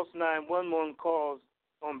false 911 calls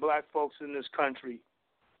on black folks in this country,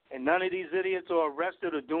 and none of these idiots are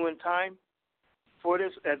arrested or doing time for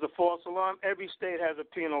this as a false alarm. Every state has a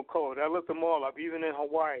penal code. I looked them all up, even in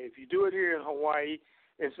Hawaii. If you do it here in Hawaii,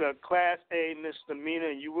 it's a Class A misdemeanor,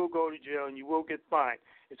 and you will go to jail, and you will get fined.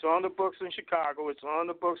 It's on the books in Chicago. It's on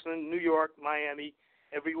the books in New York, Miami,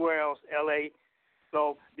 everywhere else, L.A.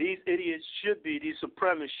 So these idiots these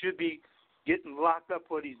supremacists should be getting locked up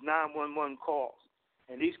for these 911 calls.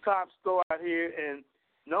 And these cops go out here and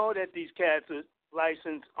know that these cats are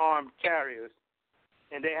licensed armed carriers,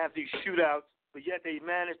 and they have these shootouts, but yet they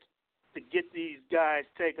manage to get these guys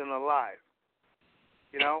taken alive,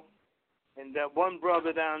 And that one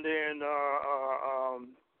brother down there in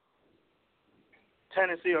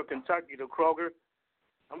Tennessee or Kentucky, the Kroger,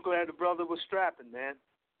 I'm glad the brother was strapping, man.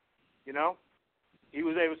 He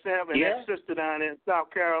was able to stand up, and that sister down there in South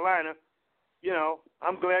Carolina,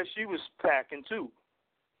 I'm glad she was packing too.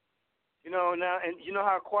 Now, and you know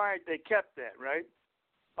how quiet they kept that, right?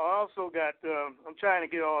 I also got, I'm trying to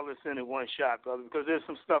get all this in one shot, brother, because there's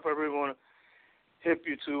some stuff I really want to hip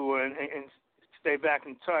you to and stay back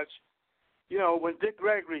in touch. When Dick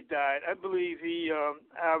Gregory died, I believe he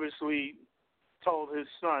obviously told his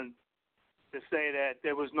son to say that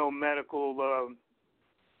there was no medical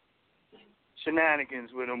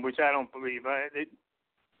shenanigans with him, which I don't believe.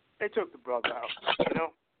 They took the brother out,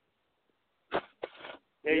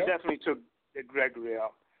 They definitely took Dick Gregory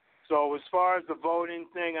out. So as far as the voting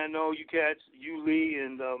thing, I know you cats, you Lee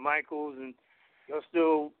and Michaels, and you're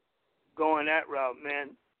still going that route,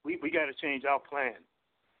 man. We got to change our plan.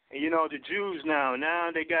 And the Jews now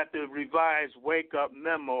they got the revised wake-up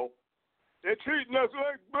memo. They're treating us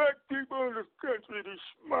like black people in this country, these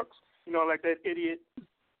schmucks. Like that idiot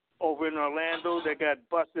over in Orlando that got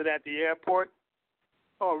busted at the airport.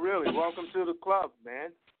 Oh, really? Welcome to the club,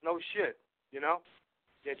 man. No shit,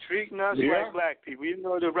 They're treating us like black people. Even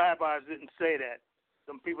though the rabbis didn't say that.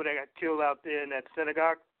 Some people that got killed out there in that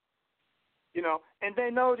synagogue. You know, and they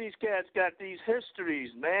know these cats got these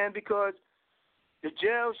histories, man, because the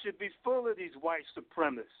jail should be full of these white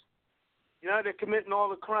supremacists. You know, they're committing all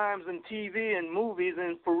the crimes on TV and movies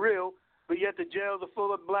and for real, but yet the jails are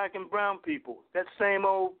full of black and brown people. That same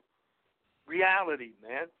old reality,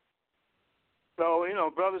 man. So, you know,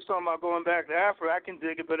 brothers talking about going back to Africa, I can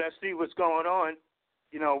dig it, but I see what's going on,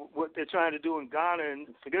 you know, what they're trying to do in Ghana, and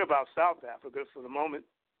forget about South Africa for the moment,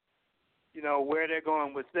 you know, where they're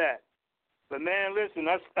going with that. But, man, listen,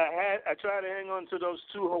 I tried to hang on to those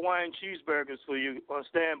 2 Hawaiian cheeseburgers for you on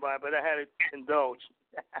standby, but I had to indulge.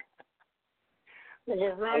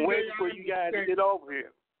 Well, I'm waiting for you guys to get over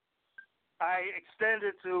here. I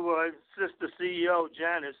extended to Sister CEO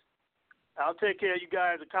Janice, I'll take care of you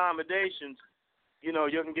guys' accommodations. You know,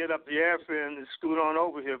 you can get up the airfare and scoot on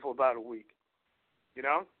over here for about a week. You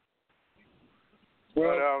know?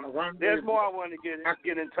 Well, but there's more I want to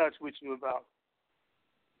get in touch with you about.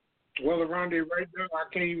 Well, Aronde, right now I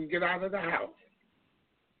can't even get out of the house.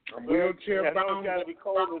 I'm Well, wheelchair bound. It's got to be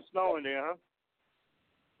cold and snowing there, huh?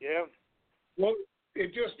 Yeah. Well,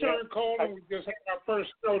 it just turned cold, and we just had our first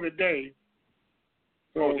snow today.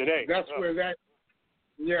 So today? That's where that.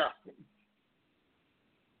 Yeah.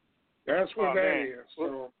 That's where that is.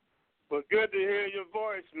 So. Well, good to hear your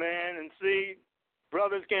voice, man, and see,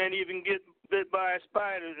 brothers can't even get bit by a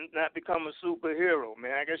spider and not become a superhero,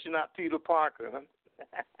 man. I guess you're not Peter Parker, huh?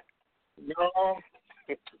 No,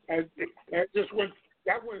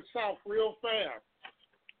 that went south real fast.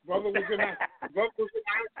 Brother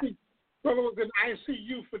was in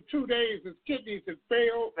ICU for 2 days. His kidneys had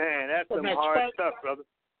failed. Man, that's some hard stuff, brother.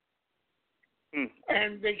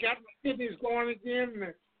 And they got my kidneys going again.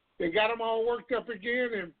 And they got them all worked up again,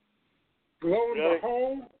 and lo and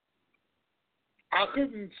behold, I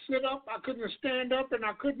couldn't sit up, I couldn't stand up, and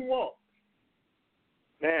I couldn't walk.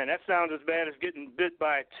 Man, that sounds as bad as getting bit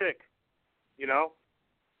by a tick, you know?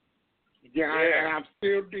 Yeah. I'm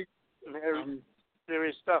still deep.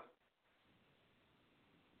 Serious stuff.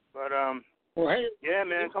 But, well, hey, yeah,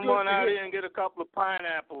 man, come on out here and get a couple of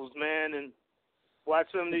pineapples, man, and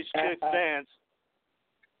watch some of these chicks dance.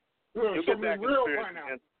 You'll get that real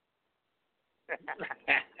pineapples.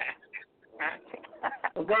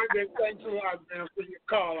 Roger, thanks a lot, man, for your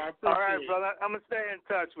call. I appreciate it. All right, brother. I'm going to stay in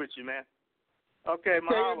touch with you, man. Okay,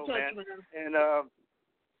 mahalo, man. And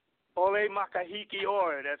ole makahiki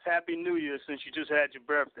ora. That's Happy New Year since you just had your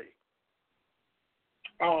birthday.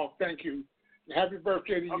 Oh, thank you. Happy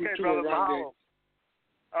birthday to you, too, brother, mahalo.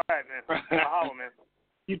 All right, man. Mahalo, man.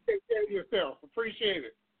 You take care of yourself. Appreciate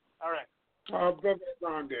it. All right. Brother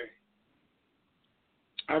Aronde.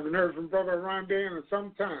 I haven't heard from Brother Aronde in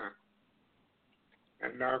some time.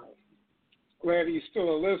 And I'm glad he's still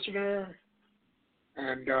a listener.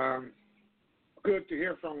 And good to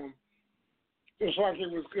hear from him. Just like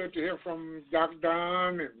it was good to hear from Dr.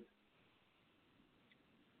 Don and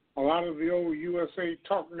a lot of the old USA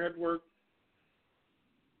Talk Network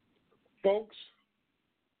folks.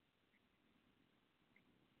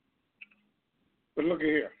 But look at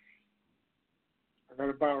here. I got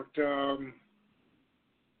about,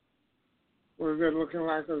 what is that looking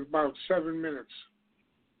like? It's about 7 minutes.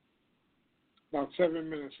 About 7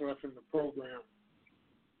 minutes left in the program.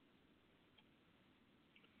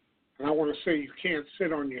 And I want to say you can't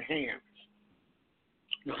sit on your hands.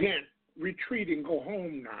 You can't retreat and go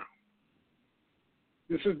home now.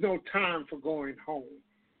 This is no time for going home.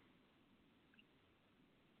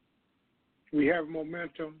 We have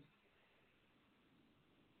momentum.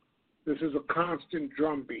 This is a constant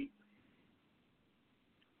drumbeat.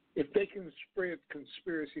 If they can spread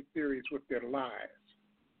conspiracy theories with their lies,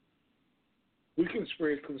 we can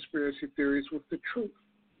spread conspiracy theories with the truth.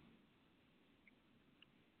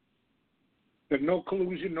 That no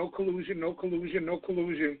collusion, no collusion, no collusion, no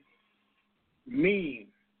collusion mean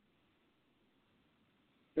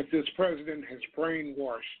that this president has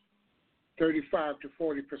brainwashed 35 to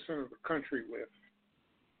 40% of the country with.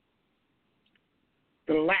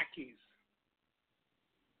 The lackeys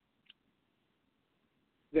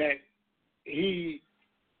that he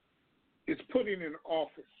is putting in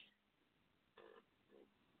office.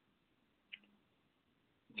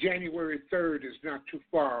 January 3rd is not too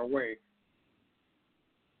far away.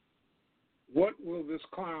 What will this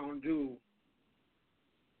clown do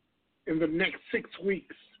in the next 6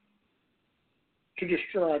 weeks to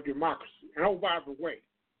destroy our democracy? And oh, by the way,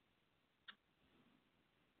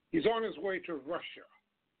 he's on his way to Russia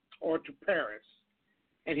or to Paris,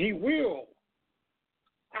 and he will,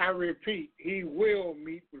 I repeat, he will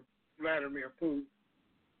meet with Vladimir Putin.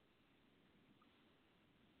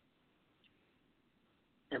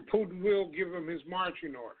 And Putin will give him his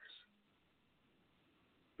marching orders.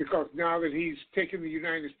 Because now that he's taken the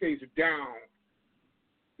United States down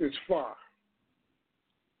this far,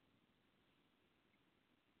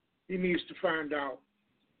 he needs to find out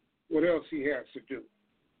what else he has to do.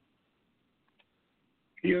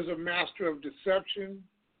 He is a master of deception.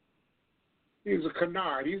 He's a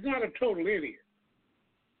canard. He's not a total idiot.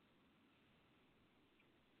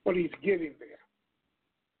 But he's getting there.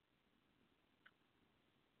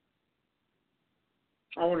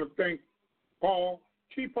 I want to thank Paul,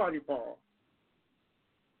 Tea Party Paul.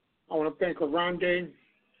 I want to thank Arande.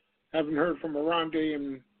 Haven't heard from Arande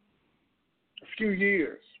in a few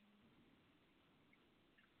years.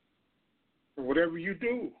 And whatever you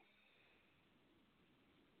do,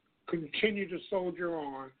 continue to soldier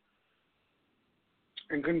on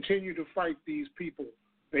and continue to fight these people.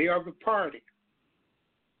 They are the party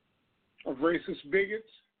of racist bigots.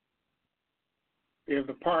 They are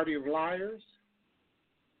the party of liars.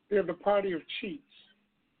 They are the party of cheats.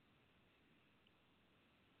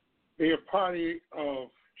 They are a party of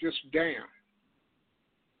just damn.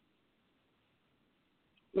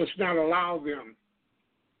 Let's not allow them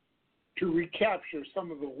to recapture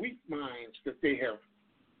some of the weak minds that they have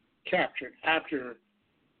captured after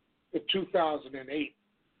the 2008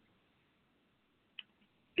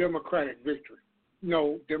 Democratic victory.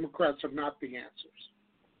 No, Democrats are not the answers.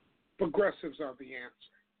 Progressives are the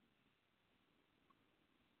answer.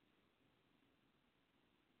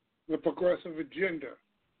 The progressive agenda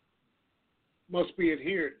must be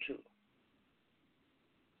adhered to.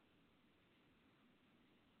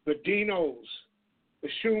 The D.I.N.Os, the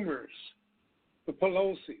Schumers, the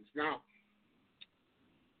Pelosi's. Now,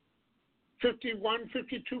 51,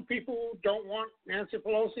 52 people don't want Nancy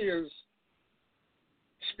Pelosi as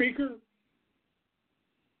Speaker.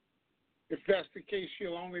 If that's the case,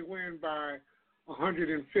 she'll only win by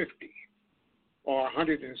 150 or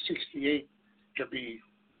 168 to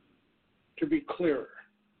be clearer,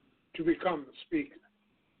 to become the Speaker.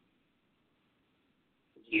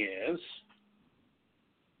 Yes.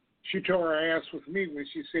 She tore her ass with me when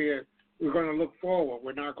she said, we're going to look forward,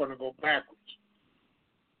 we're not going to go backwards.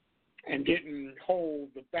 And didn't hold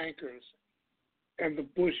the bankers and the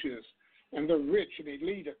Bushes and the rich and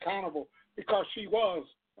elite accountable because she was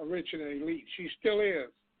a rich and elite. She still is.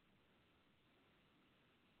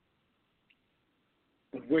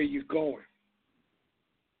 But where are you going?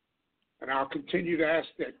 And I'll continue to ask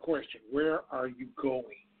that question. Where are you going?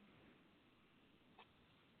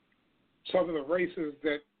 Some of the races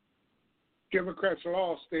that Democrats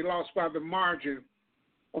lost, they lost by the margin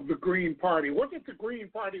of the Green Party. What did the Green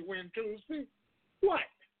Party win Tuesday? What?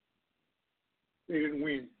 They didn't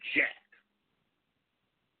win jack.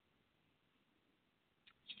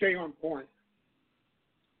 Stay on point.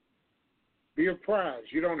 Be apprised.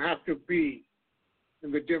 You don't have to be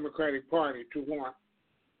in the Democratic Party to want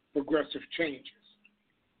progressive changes.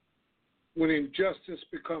 When injustice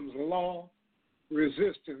becomes law,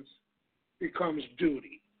 resistance becomes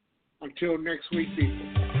duty. Until next week,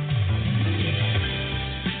 people.